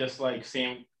know, just like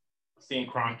Sam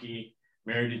Kroenke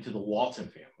married into the Walton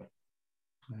family.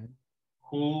 Right.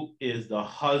 Who is the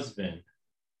husband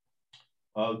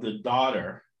of the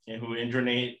daughter and who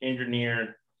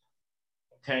engineered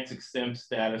tax-exempt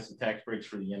status and tax breaks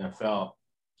for the NFL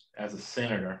as a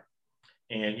senator.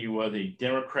 And he was a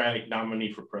Democratic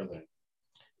nominee for president.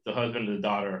 The husband of the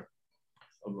daughter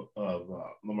of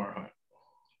Lamar Hunt.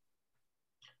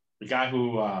 The guy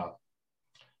who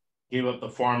gave up the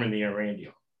farm in the Iran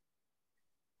deal.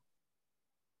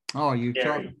 Oh, you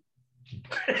talking?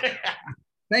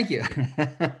 Thank you.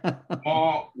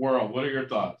 Small world. What are your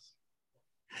thoughts?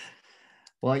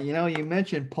 Well, you know, you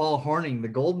mentioned Paul Hornung, the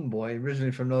Golden Boy,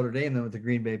 originally from Notre Dame, then with the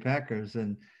Green Bay Packers,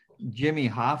 and Jimmy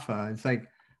Hoffa. It's like,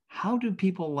 how do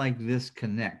people like this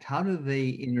connect? How do they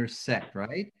intersect,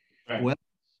 right? Well,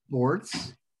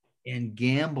 sports and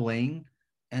gambling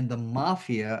and the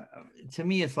mafia, to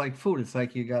me, it's like food. It's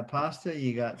like you got pasta,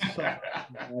 you got sauce,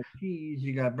 you got cheese,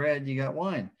 you got bread, you got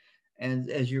wine. And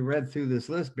as you read through this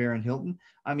list, Barron Hilton,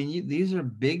 I mean, these are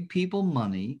big people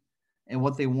money. And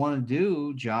what they want to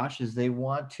do, Josh, is they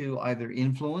want to either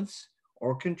influence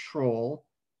or control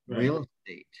real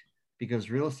estate, because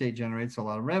real estate generates a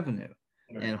lot of revenue.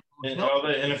 And all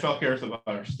the NFL cares about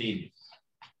our stadiums.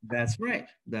 That's right.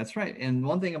 That's right. And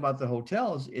one thing about the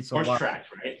hotels, it's horse tracks,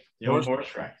 right? The old horse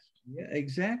tracks. Yeah,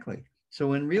 exactly.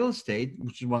 So in real estate,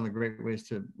 which is one of the great ways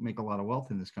to make a lot of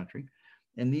wealth in this country,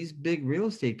 and these big real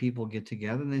estate people get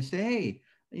together and they say, hey,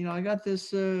 you know, I got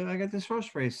this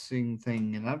horse racing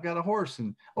thing, and I've got a horse.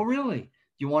 And oh, really?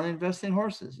 You want to invest in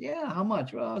horses? Yeah. How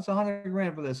much? Well, it's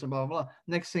 $100,000 for this, and blah, blah, blah.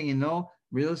 Next thing you know,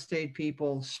 real estate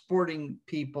people, sporting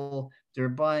people, they're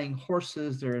buying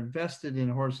horses. They're invested in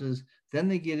horses. Then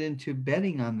they get into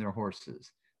betting on their horses.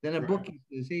 Then a bookie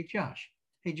says, hey, Josh,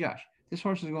 this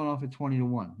horse is going off at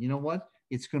 20-1. You know what?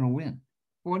 It's going to win.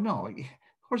 Well, no.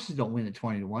 Horses don't win at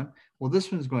 20-1. Well, this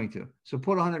one's going to. So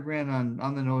put $100,000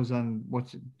 on the nose on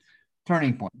what's it?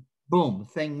 Turning Point. Boom, the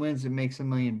thing wins. It makes $1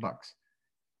 million.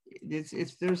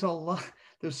 There's a lot.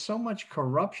 There's so much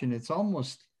corruption. It's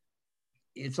almost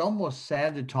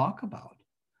sad to talk about.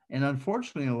 And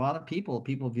unfortunately, a lot of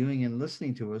people viewing and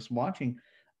listening to us, watching,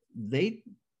 they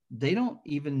they don't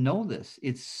even know this.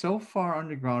 It's so far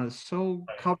underground. It's so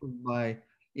covered by.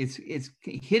 It's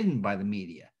hidden by the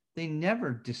media. They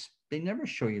never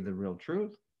show you the real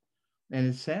truth, and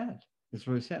it's sad. It's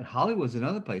really sad. Hollywood's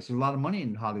another place. There's a lot of money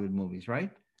in Hollywood movies, right?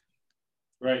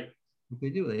 Right. What they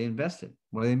do, they invested.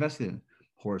 What are they invested in?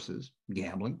 Horses,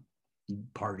 gambling,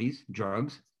 parties,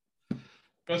 drugs.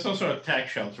 That's also a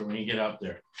tax shelter when you get out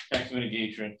there. Tax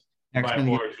mitigation. Tax Buy a mitigation.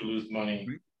 horse, you lose money.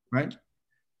 Right.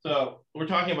 So we're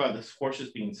talking about this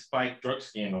horses being spiked, drug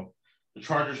scandal. The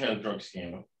Chargers had a drug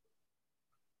scandal.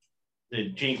 The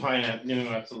Gene Klein knew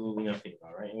absolutely nothing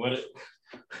about, right? What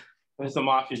does the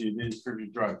mafia do? They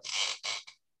distribute drugs,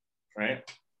 right?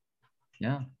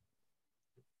 Yeah.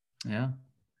 Yeah.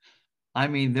 I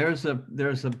mean, there's a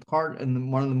part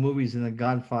in one of the movies in The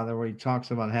Godfather where he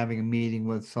talks about having a meeting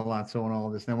with Sollozzo and all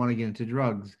this, and they want to get into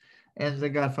drugs. And The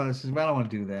Godfather says, well, I don't want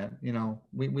to do that. You know,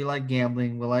 we like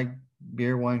gambling, we like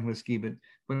beer, wine, whiskey, but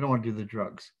we don't want to do the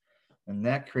drugs. And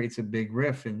that creates a big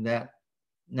rift in that.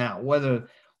 Now, whether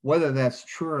that's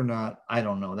true or not, I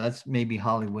don't know. That's maybe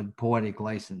Hollywood poetic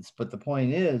license. But the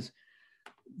point is,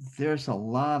 there's a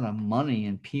lot of money,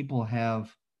 and people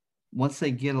have, once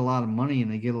they get a lot of money and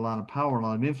they get a lot of power, a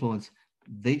lot of influence,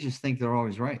 they just think they're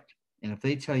always right. And if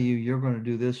they tell you you're going to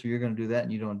do this or you're going to do that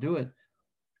and you don't do it,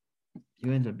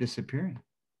 you end up disappearing.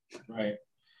 Right.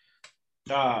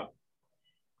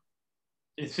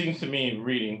 It seems to me,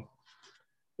 reading,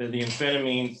 that the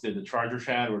amphetamines that the Chargers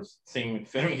had were the same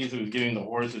amphetamines that was giving the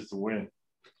horses to win.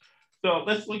 So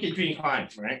let's look at Gene Klein,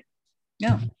 right?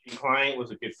 Yeah. Gene Klein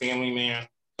was a good family man.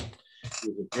 He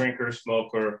was a drinker,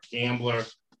 smoker, gambler,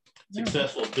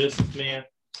 successful businessman,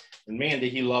 and man,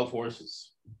 did he love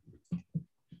horses.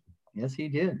 Yes, he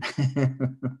did.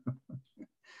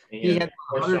 He had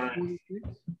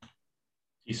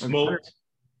he smoked.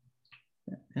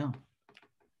 Yeah.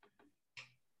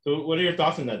 So what are your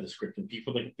thoughts on that description?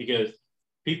 Because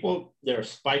people that are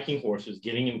spiking horses,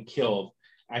 getting them killed,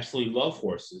 actually love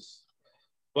horses,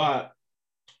 but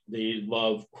they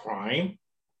love crime.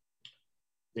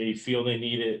 They feel they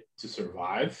need it to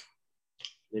survive.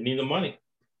 They need the money.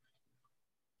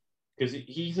 Because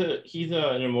he's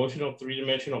an emotional,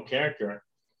 three-dimensional character.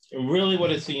 And really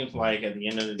what it seems like at the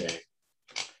end of the day,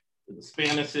 the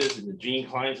Spanishes and the Gene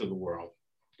Kleins of the world,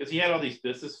 because he had all these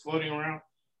businesses floating around,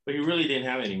 but he really didn't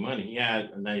have any money. He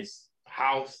had a nice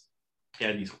house. He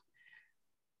had these.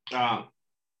 Anna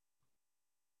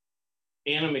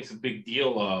makes a big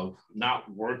deal of not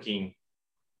working,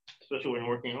 especially when you're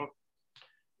working home,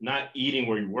 not eating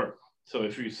where you work. So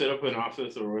if you sit up in an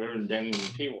office or whatever in the dining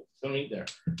room table, don't eat there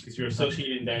because you're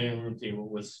associating dining room table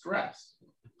with stress.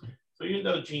 So even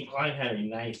though Gene Klein had a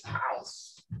nice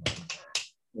house,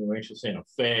 Rachel Santa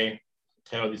Fe,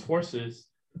 had all these horses,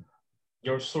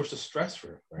 you're a source of stress for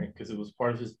him, right? Because it was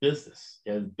part of his business.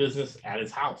 He had business at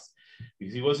his house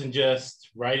because he wasn't just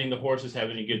riding the horses,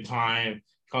 having a good time,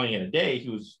 calling it a day. He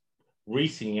was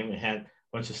racing him and had a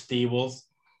bunch of stables.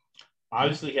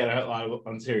 Obviously, he had a lot of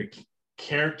unnecessary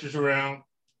characters around.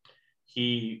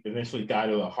 He eventually died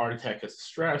of a heart attack as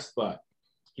stress, but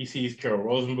he sees Carol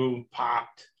Rosenboom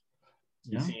popped.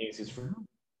 He sees his friend.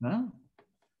 No.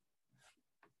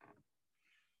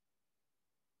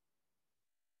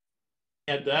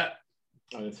 Had that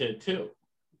on his head too,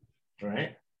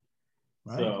 right?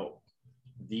 So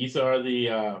these are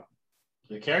the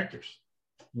characters.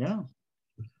 Yeah.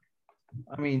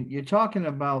 I mean, you're talking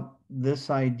about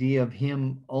this idea of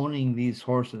him owning these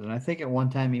horses. And I think at one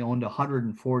time he owned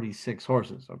 146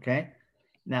 horses. Okay.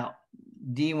 Now,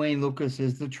 D. Wayne Lukas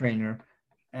is the trainer.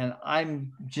 And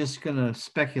I'm just going to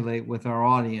speculate with our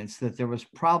audience that there was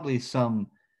probably some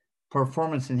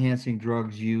performance enhancing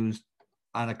drugs used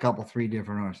on a couple, 3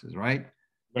 different horses, right?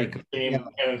 Right.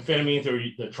 Amphetamines or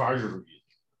the Charger.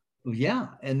 Yeah.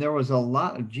 And there was a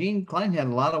lot. Gene Klein had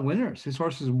a lot of winners. His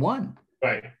horses won.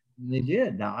 Right. They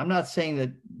did. Now, I'm not saying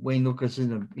that Wayne Lukas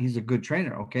he's a good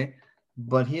trainer, okay?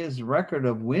 But his record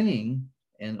of winning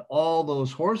and all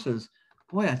those horses,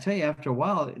 boy, I tell you, after a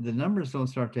while, the numbers don't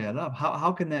start to add up.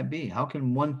 How can that be? How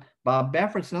can Bob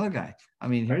Baffert's another guy. I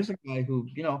mean, here's a guy who,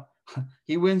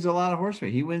 he wins a lot of horse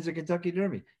race. He wins the Kentucky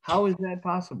Derby. How is that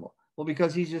possible? Well,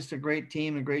 because he's just a great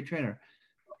team and a great trainer.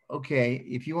 Okay,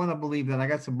 if you want to believe that, I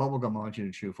got some bubble gum I want you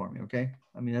to chew for me, okay?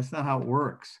 I mean, that's not how it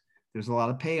works. There's a lot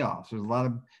of payoffs. There's a lot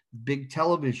of big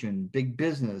television, big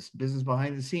business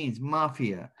behind the scenes,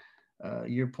 mafia.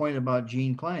 Your point about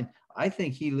Gene Klein. I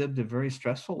think he lived a very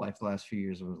stressful life the last few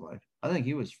years of his life. I think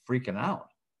he was freaking out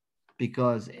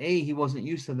because he wasn't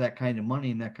used to that kind of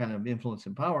money and that kind of influence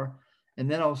and power. And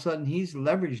then all of a sudden he's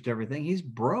leveraged everything. He's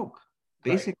broke,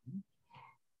 basically.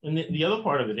 Right. And the other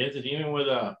part of it is that even with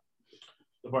the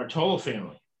Bartolo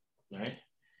family, right?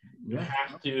 You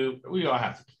have to, we all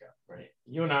have to kick up, right?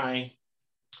 You and I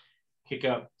kick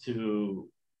up to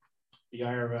the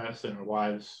IRS and our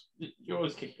wives. You're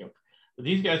always kicking up. But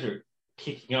these guys are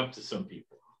kicking up to some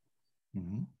people.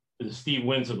 Mm-hmm. To the Steve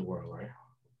Wynns of the world, right?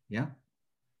 Yeah.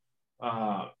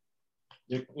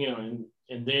 You know,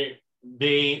 and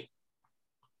they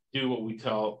do what we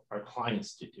tell our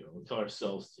clients to do, we tell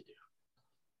ourselves to do.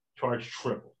 Charge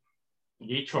triple.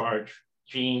 They charge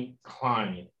Gene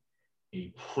Klein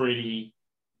a pretty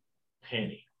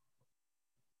penny,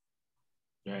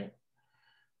 right?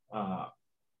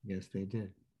 Yes, they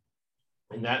did.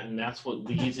 And that's what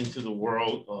leads into the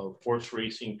world of horse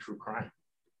racing, true crime,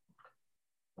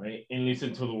 right? And leads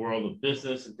into the world of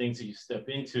business and things that you step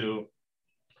into,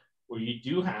 where you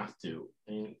do have to.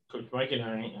 And Coach Mike and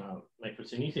I, Mike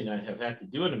Prasinisi and I, have had to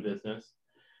do it in business,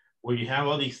 where you have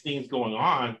all these things going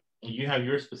on, and you have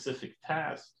your specific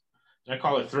task. And I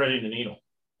call it threading the needle.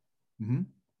 Mm-hmm.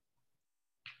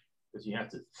 Because you have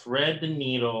to thread the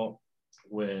needle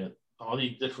with all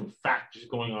these different factors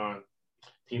going on.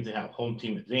 Teams that have home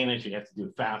team advantage, you have to do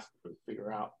it fast to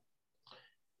figure out.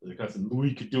 Because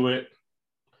Louis could do it.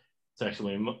 It's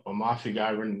actually a mafia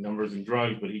guy running numbers and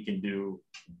drugs, but he can do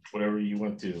whatever you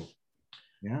want to.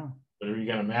 Yeah. Whatever you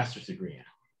got a master's degree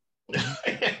in.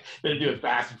 Better do it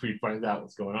fast before you find out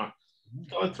what's going on.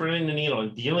 So threading the needle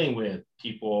and dealing with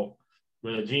people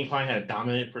where Gene Klein had a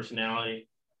dominant personality.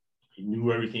 He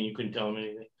knew everything. You couldn't tell him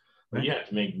anything. But right. You had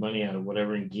to make money out of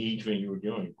whatever engagement you were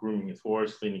doing, grooming his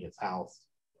horse, cleaning his house,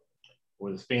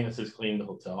 or the Spanishes cleaned the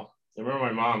hotel. I remember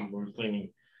my mom, we were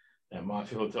cleaning that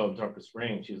Mafia Hotel in Tarpon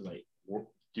Springs. She was like,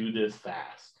 do this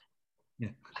fast. Yeah.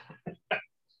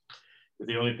 Because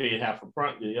they only paid half up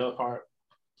front, do the other part,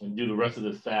 and do the rest of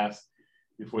this fast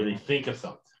before they think of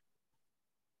something.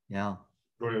 Yeah.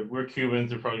 We're Cubans,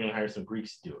 they're probably going to hire some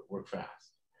Greeks to do it, work fast.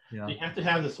 Yeah. So you have to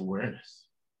have this awareness,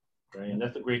 right? And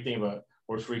that's the great thing about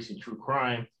horse racing true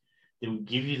crime. They would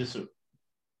give you this of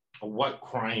what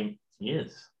crime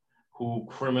is, who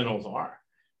criminals are,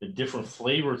 the different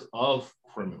flavors of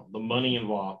criminal, the money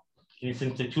involved, and it's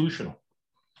institutional.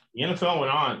 The NFL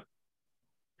went on,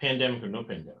 pandemic or no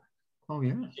pandemic. Oh,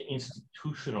 yeah. It's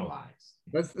institutionalized.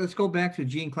 Let's go back to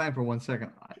Gene Klein for 1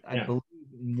 second. I believe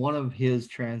in one of his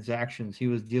transactions, he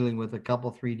was dealing with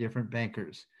 3 different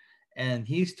bankers, and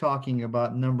he's talking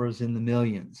about numbers in the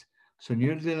millions. So when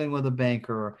you're dealing with a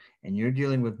banker and you're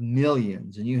dealing with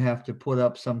millions and you have to put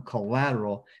up some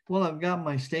collateral, well, I've got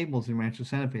my stables in Rancho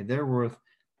Santa Fe. They're worth,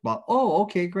 well, oh,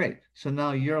 okay, great. So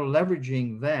now you're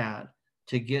leveraging that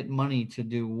to get money to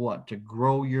do what? To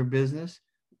grow your business?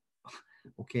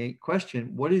 Okay,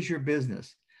 question, what is your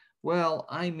business? Well,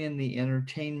 I'm in the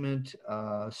entertainment,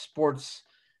 sports,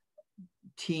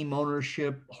 team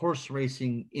ownership, horse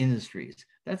racing industries.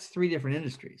 That's 3 different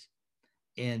industries.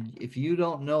 And if you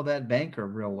don't know that banker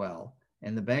real well,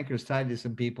 and the banker's tied to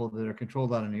some people that are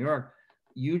controlled out of New York,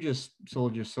 you just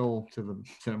sold your soul to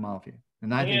the mafia.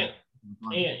 And I think,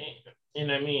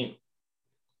 and I mean,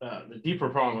 the deeper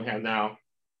problem we have now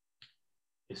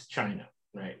is China,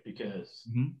 right? Because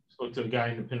I spoke to a guy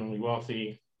independently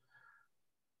wealthy.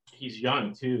 He's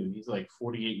young too. He's like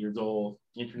 48 years old,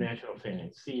 international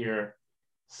financier,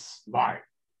 smart.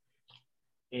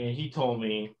 And he told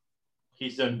me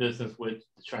he's done business with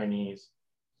the Chinese.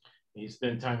 He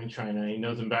spent time in China. He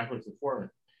knows them backwards and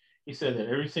forwards. He said that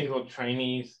every single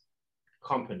Chinese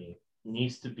company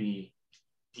needs to be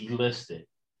delisted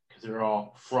because they're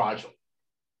all fraudulent,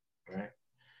 right?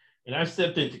 And I've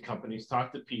stepped into companies,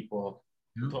 talked to people,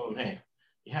 and told them, hey,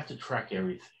 you have to track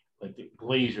everything. Like the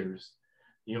Glazers,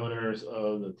 the owners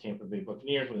of the Tampa Bay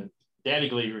Buccaneers, when Daddy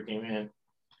Glazer came in,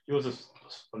 he was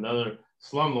another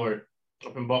slumlord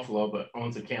up in Buffalo, but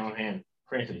owns a Callahan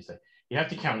franchise. He said, you have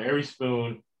to count every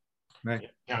spoon, right?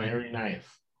 Count every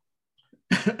knife.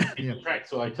 Track.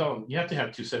 So I tell them, you have to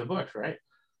have 2 sets of books, right?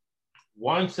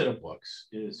 One set of books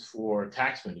is for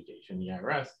tax mitigation, the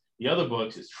IRS. The other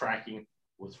books is tracking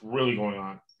what's really going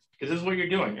on. Because this is what you're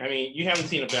doing. I mean, you haven't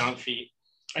seen a balance sheet.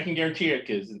 I can guarantee it,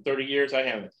 because in 30 years, I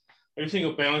haven't. Every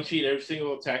single balance sheet, every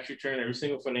single tax return, every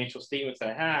single financial statements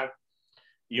I have,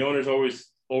 the owner's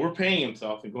always overpaying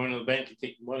himself and going to the bank and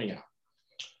taking money out.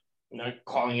 Not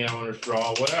calling it owner's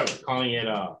draw, whatever, calling it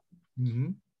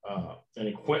an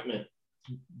equipment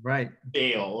right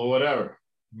sale or whatever.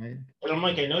 Right. And I'm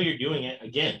like, I know you're doing it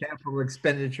again. Capital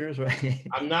expenditures, right?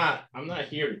 I'm not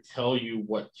here to tell you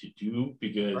what to do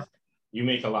because you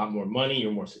make a lot more money,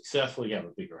 you're more successful, you have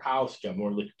a bigger house, you got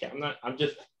more liquid capital.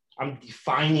 I'm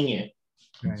defining it.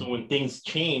 Right. So when things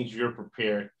change, you're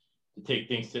prepared to take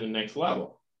things to the next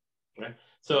level. Right.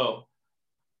 So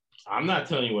I'm not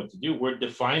telling you what to do. We're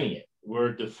defining it.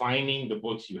 We're defining the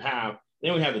books you have.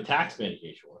 Then we have the tax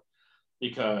mitigation one.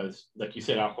 Because, like you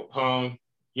said, Al Capone,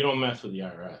 you don't mess with the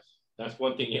IRS. That's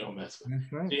one thing you don't mess with.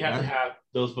 That's right. So you have to have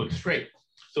those books straight.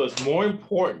 So it's more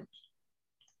important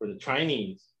for the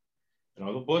Chinese and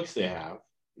all the books they have,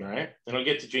 all right? And I'll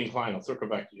get to Gene Klein. I'll circle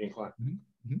back to Gene Klein.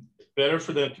 Mm-hmm. It's better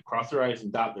for them to cross their I's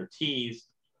and dot their T's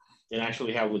than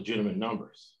actually have legitimate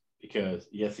numbers because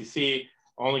the SEC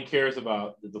only cares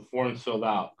about the forms filled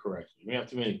out correctly. We have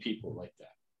too many people like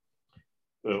that.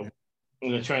 So,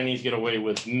 and the Chinese get away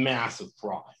with massive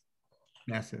fraud.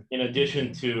 Massive. In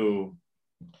addition to,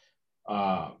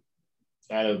 out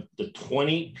of the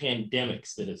 20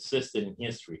 pandemics that existed in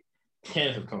history,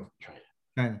 10 have come from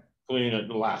China, including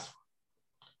the last one.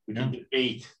 We can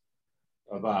debate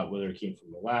about whether it came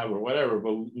from the lab or whatever,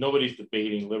 but nobody's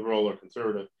debating liberal or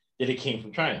conservative that it came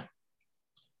from China.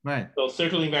 Right. So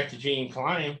circling back to Gene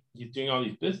Klein, he's doing all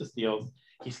these business deals.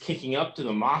 He's kicking up to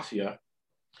the mafia.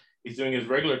 He's doing his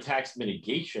regular tax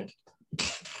mitigation.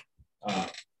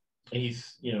 And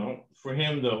he's, for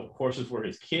him, the horses were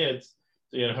his kids.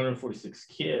 So he had 146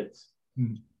 kids,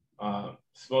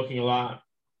 smoking a lot.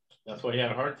 That's why he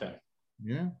had a heart attack.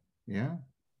 Yeah, yeah.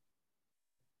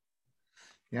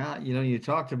 Yeah, you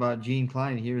talked about Gene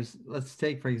Klein. Let's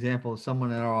take, for example,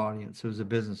 someone in our audience who's a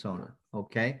business owner,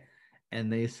 okay?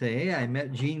 And they say, hey, I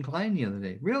met Gene Klein the other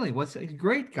day. Really? He's a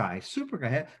great guy, super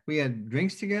guy. We had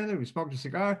drinks together. We smoked a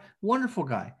cigar. Wonderful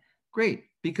guy. Great,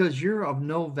 because you're of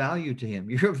no value to him.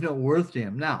 You're of no worth to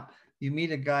him. Now, you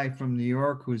meet a guy from New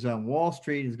York who's on Wall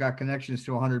Street, has got connections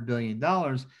to $100 billion.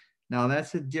 Now,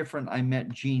 that's a different I met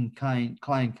Gene Klein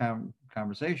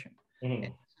conversation. Mm-hmm.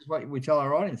 And this is what we tell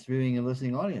our audience, viewing and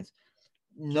listening audience.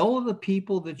 Know the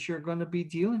people that you're going to be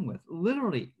dealing with.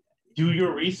 Literally. Do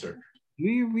your research. Do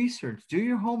your research. Do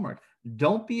your homework.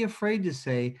 Don't be afraid to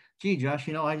say, gee, Josh,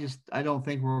 I don't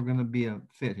think we're going to be a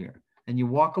fit here. And you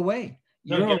walk away.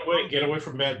 No, get away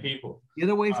from bad people. Get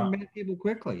away from bad people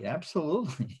quickly.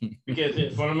 Absolutely. Because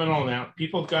in fundamental analysis,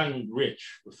 people have gotten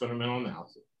rich with fundamental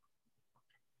analysis.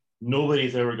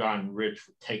 Nobody's ever gotten rich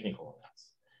with technical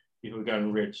analysis. People have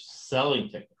gotten rich selling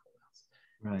technical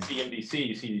analysis. Right. CNBC,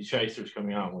 you see these shysters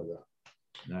coming out with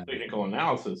technical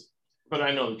analysis, but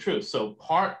I know the truth. So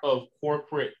part of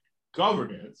corporate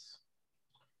governance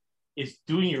is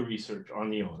doing your research on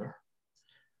the owner.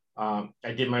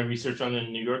 I did my research on the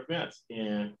New York Mets,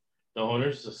 and the owner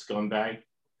is a scumbag,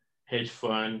 hedge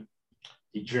fund,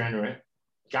 degenerate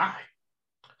guy.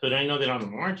 So then I know that on the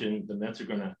margin, the Mets are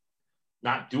going to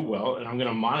not do well, and I'm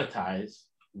going to monetize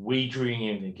wagering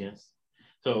in against.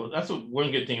 So that's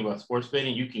one good thing about sports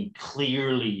betting. You can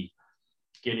clearly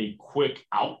get a quick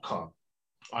outcome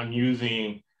on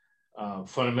using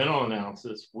fundamental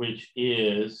analysis, which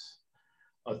is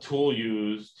a tool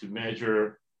used to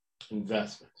measure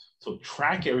investments. So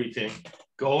track everything,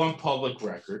 go on public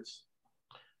records.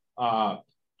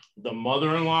 The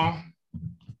mother-in-law,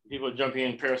 people jumping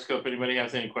in Periscope, anybody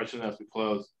has any questions as we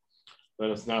close,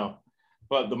 let us know.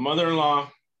 But the mother-in-law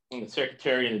and the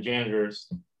secretary and the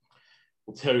janitors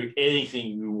will tell you anything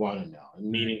you want to know. In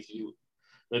meetings, you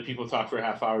let people talk for a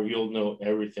half hour, you'll know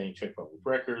everything, check public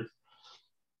records.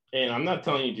 And I'm not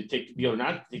telling you to take the deal or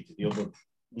not to take the deal, but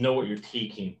know what you're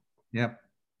taking. Yep.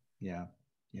 Yeah.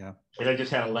 Yeah. And I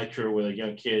just had a lecture with a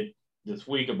young kid this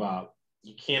week about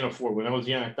you can't afford, when I was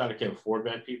young, I thought I could afford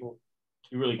bad people.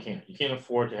 You really can't. You can't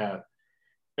afford to have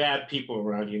bad people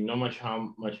around you, no matter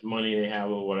how much money they have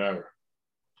or whatever.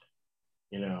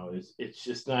 It's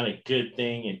just not a good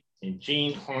thing. And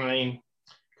Gene Klein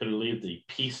could have lived a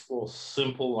peaceful,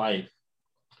 simple life,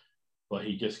 but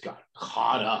he just got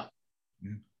caught up.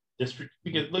 Yeah.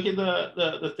 Because look at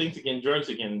the things again, drugs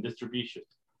again, distribution.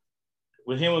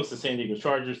 With him, it was the San Diego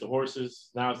Chargers, the horses.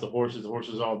 Now it's the horses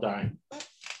all dying.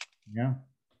 Yeah.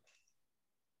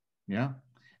 Yeah.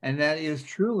 And that is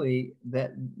truly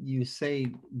that you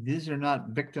say these are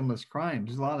not victimless crimes.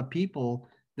 There's a lot of people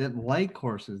that like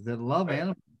horses, that love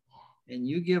animals. And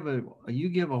you give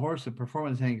a horse a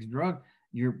performance-enhancing drug,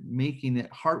 you're making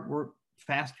it heart work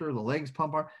faster, the legs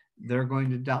pump hard, they're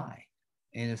going to die.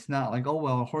 And it's not like, oh,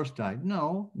 well, a horse died.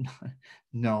 No,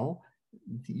 no.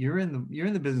 You're in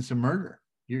the business of murder.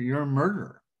 You're a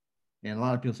murderer. And a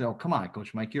lot of people say, oh, come on,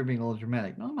 Coach Mike, you're being a little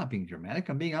dramatic. No, I'm not being dramatic.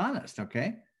 I'm being honest,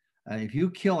 okay? If you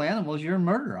kill animals, you're a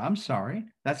murderer. I'm sorry.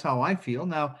 That's how I feel.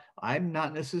 Now, I'm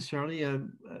not necessarily a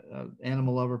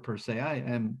animal lover per se.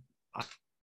 I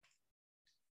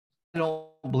don't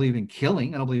believe in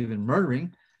killing. I don't believe in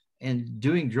murdering and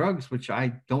doing drugs, which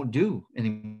I don't do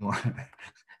anymore, at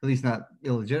least not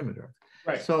illegitimate drugs.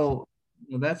 Right. So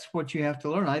that's what you have to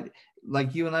learn.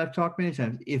 Like you and I have talked many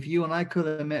times. If you and I could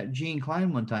have met Gene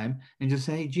Klein one time and just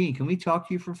say, "Hey, Gene, can we talk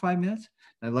to you for 5 minutes?"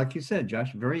 And like you said,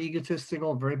 Josh, very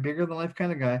egotistical, very bigger than life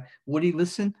kind of guy. Would he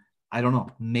listen? I don't know.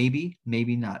 Maybe,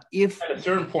 maybe not. If At a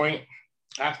certain point,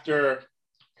 after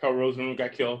Carl Rosenblum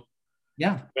got killed,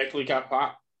 yeah, Beckley got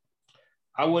popped,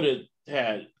 I would have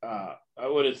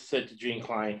said to Gene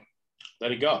Klein,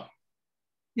 let it go.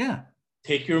 yeah,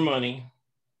 Take your money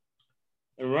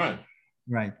and run.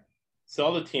 right.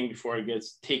 Sell the team before it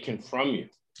gets taken from you.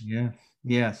 Yeah.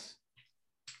 Yes.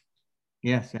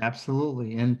 Yes,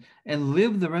 absolutely. And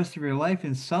live the rest of your life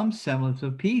in some semblance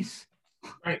of peace.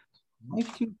 Right.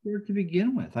 Life's too short to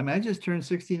begin with. I mean, I just turned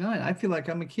 69. I feel like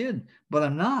I'm a kid, but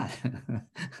I'm not.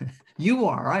 You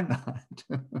are, I'm not.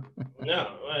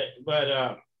 No,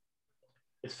 but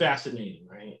it's fascinating,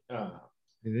 right?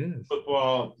 It is.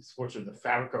 Football, sports are the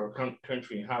fabric of our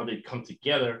country and how they come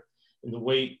together and the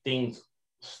way things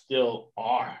still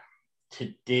are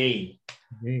today.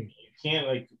 Hey. You can't,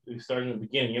 like we started in the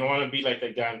beginning, you don't want to be like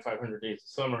that guy in 500 Days of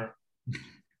Summer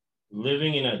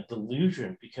living in a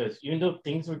delusion, because even though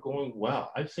things are going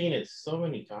well, I've seen it so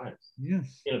many times.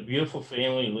 Yes. In a beautiful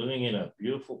family, living in a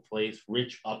beautiful place,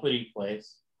 rich, uppity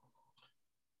place.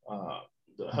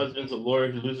 The husband's a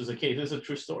lawyer who loses a case. This is a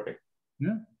true story.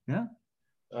 Yeah.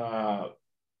 Yeah.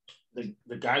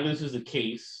 The guy loses the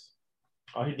case.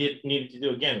 All he needed to do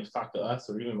again was talk to us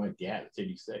or even my dad at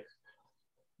 86.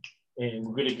 And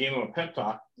we're going to give him a pep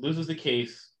talk. Loses the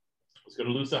case. He's going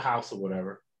to lose the house or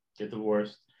whatever. Get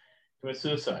divorced. Commit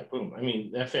suicide. Boom. I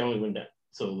mean, that family went down.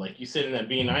 So, like you said in that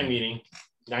BNI meeting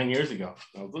 9 years ago,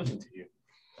 I was listening to you.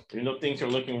 Even though things are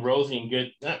looking rosy and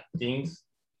good, things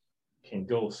can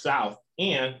go south.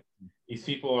 And these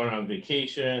people are on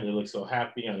vacation. They look so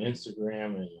happy on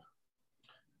Instagram and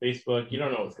Facebook. You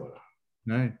don't know what's going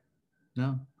on. Right.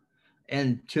 No.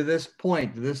 And to this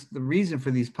point, the reason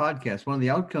for these podcasts, one of the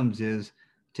outcomes is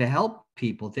to help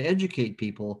people, to educate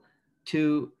people,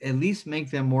 to at least make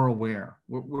them more aware.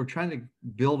 We're trying to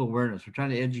build awareness. We're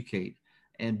trying to educate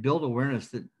and build awareness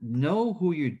that know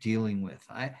who you're dealing with.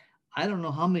 I don't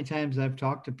know how many times I've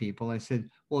talked to people. I said,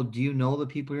 "Well, do you know the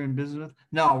people you're in business with?"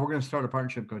 "No, we're going to start a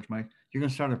partnership, Coach Mike." "You're going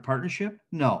to start a partnership?"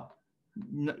 "No,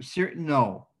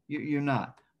 no, you're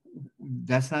not."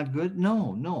 "That's not good."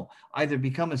 "No, no. Either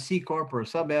become a C corp or a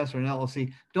sub S or an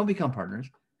LLC. Don't become partners."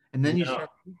 And then you No. start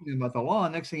thinking about the law.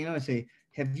 Next thing you know, I say,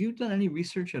 "Have you done any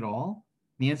research at all?"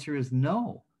 The answer is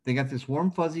no. They got this warm,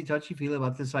 fuzzy, touchy feely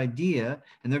about this idea,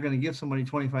 and they're going to give somebody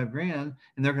 25 grand,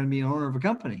 and they're going to be an owner of a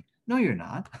company. No, you're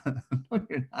not. No,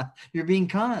 you're not. You're being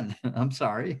conned. I'm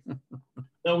sorry.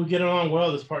 No, we get along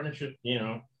well. This partnership,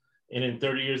 and in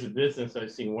 30 years of business,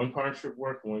 I've seen one partnership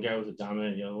work. One guy was a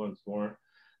dominant, the other one's more.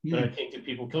 But I think that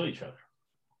people kill each other.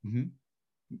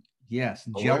 Mm-hmm. Yes.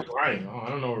 Where's Ryan? Oh, I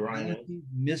don't know where Ryan is.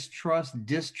 Mistrust,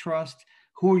 distrust.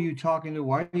 Who are you talking to?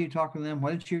 Why are you talking to them?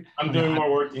 Why didn't you? I'm doing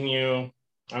more work than you.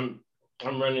 I'm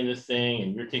running this thing,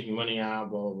 and you're taking money out.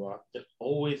 Blah blah blah. That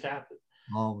always happens.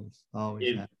 Always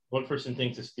If happens. one person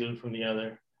thinks it's stealing from the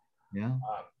other. Yeah.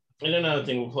 And another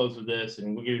thing, we'll close with this,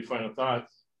 and we'll give you final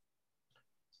thoughts.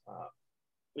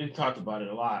 We've talked about it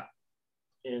a lot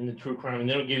in the true crime, and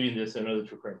they'll give you this in other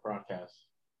true crime broadcasts.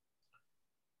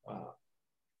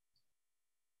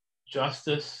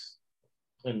 Justice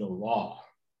and the law,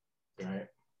 right,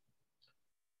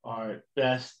 are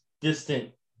best distant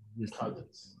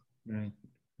cousins. Right.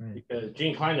 Because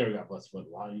Gene Klein never got busted with a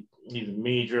law. These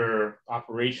major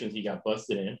operations he got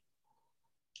busted in,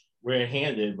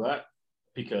 red-handed, but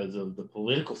because of the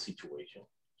political situation,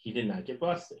 he did not get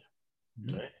busted.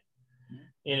 Mm-hmm. Right?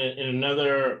 In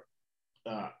another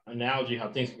analogy, how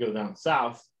things can go down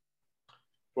south,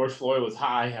 George Floyd was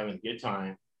high, having a good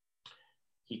time.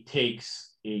 He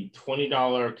takes a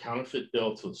 $20 counterfeit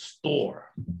bill to a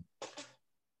store,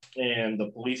 and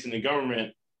the police and the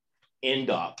government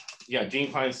end up,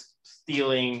 Gene Klein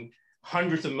stealing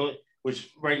hundreds of millions,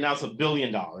 which right now is $1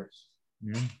 billion.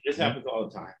 Yeah. This happens all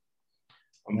the time.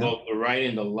 On both the right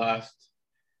and the left.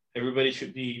 Everybody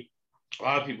should be, a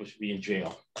lot of people should be in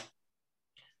jail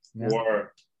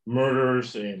for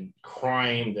murders and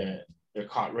crime that they're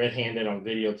caught red-handed on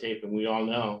videotape, and we all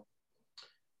know.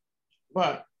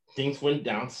 But things went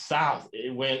down south.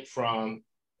 It went from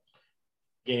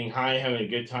getting high, having a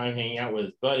good time, hanging out with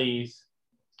his buddies,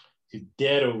 to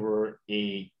dead over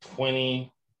a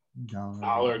 $20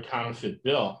 dollar counterfeit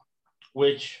bill,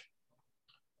 which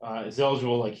is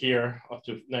eligible, like here, up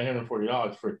to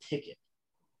 $940 for a ticket.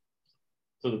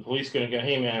 So the police are going to go,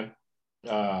 hey, man,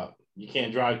 you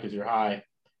can't drive because you're high.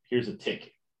 Here's a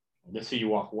ticket. Let's see you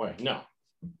walk away. No.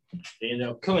 They end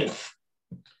up killing him.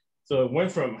 So it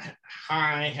went from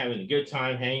high, having a good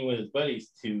time, hanging with his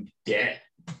buddies, to dead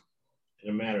in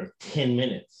a matter of 10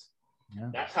 minutes. Yeah.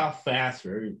 That's how fast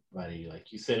for everybody,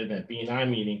 like you said in that B&I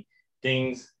meeting,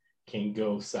 things can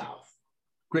go south.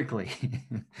 Quickly.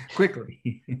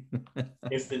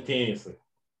 Instantaneously.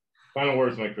 Final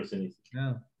words, Mike Sinise.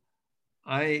 Yeah.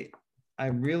 I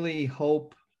really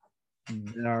hope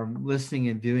that our listening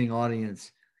and viewing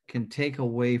audience can take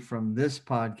away from this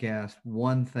podcast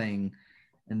one thing,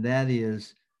 and that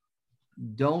is,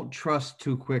 don't trust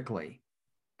too quickly.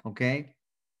 Okay?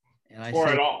 And or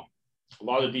at all. A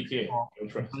lot of DTA.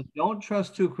 Don't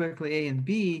trust too quickly, A, and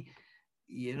B,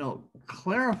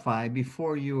 clarify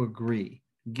before you agree.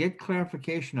 Get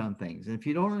clarification on things. And if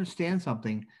you don't understand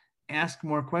something, ask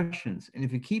more questions. And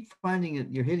if you keep finding it,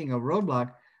 you're hitting a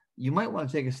roadblock, you might want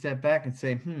to take a step back and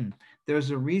say, there's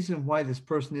a reason why this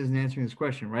person isn't answering this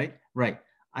question, right? Right.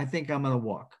 I think I'm going to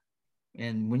walk.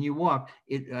 And when you walk,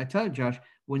 I tell you, Josh,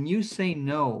 when you say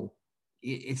no,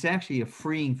 it's actually a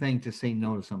freeing thing to say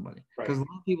no to somebody. Because a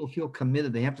lot of people feel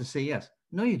committed. They have to say yes.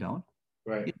 No, you don't.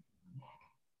 Right.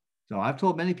 So I've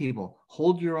told many people,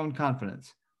 hold your own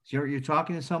confidence. So you're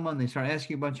talking to someone, they start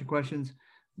asking you a bunch of questions.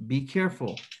 Be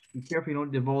careful. Be careful you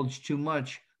don't divulge too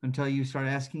much until you start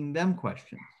asking them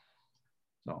questions.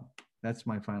 So that's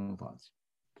my final thoughts.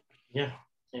 Yeah.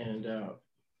 And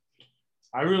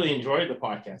I really enjoyed the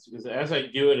podcast because as I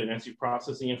do it and as you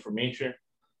process the information,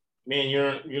 man,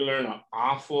 you learn an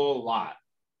awful lot.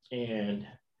 And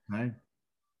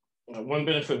one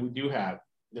benefit we do have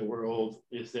that we're old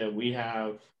is that we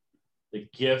have the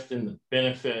gift and the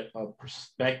benefit of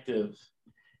perspective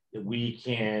that we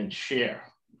can share.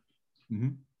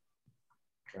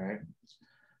 Right.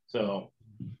 So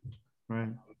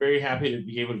I'm very happy to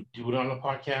be able to do it on the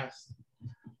podcast.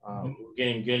 We're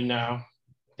getting good now.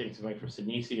 Thanks to Mike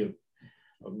Sinise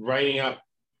of writing up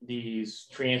these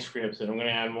transcripts, and I'm going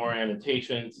to add more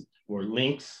annotations or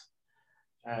links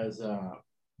as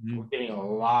we're getting a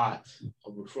lot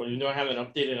of referrals. Even though I haven't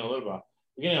updated in a little bit,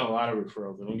 we're getting a lot of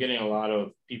referrals, and I'm getting a lot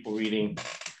of people reading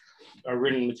our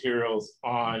written materials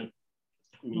on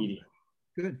Medium.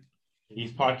 Good.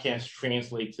 These podcasts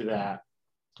translate to that.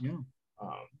 Yeah.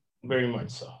 Very much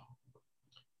so.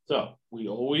 So we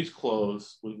always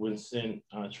close with Winston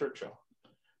Churchill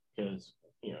because,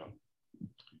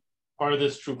 part of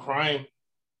this true crime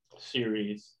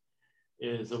series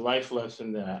is a life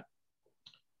lesson that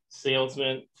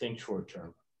salesmen think short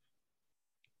term.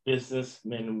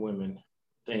 Businessmen and women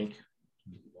think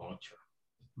long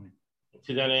term. And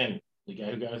to that end, the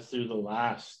guy who got us through the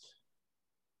last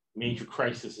major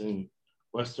crisis in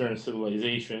Western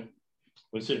civilization,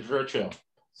 Winston Churchill,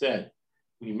 said,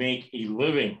 "We make a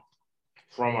living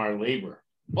from our labor,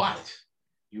 but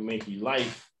you make a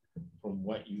life from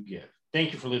what you give."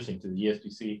 Thank you for listening to the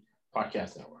ESBC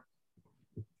Podcast Network.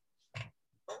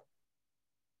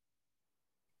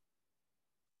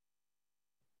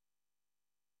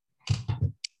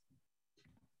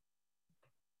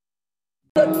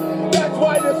 That's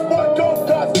why this one don't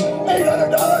cost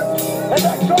 $800 and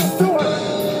that costs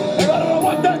 $200. If I don't know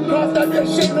what that costs, I'd be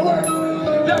ashamed of the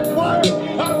word. That's why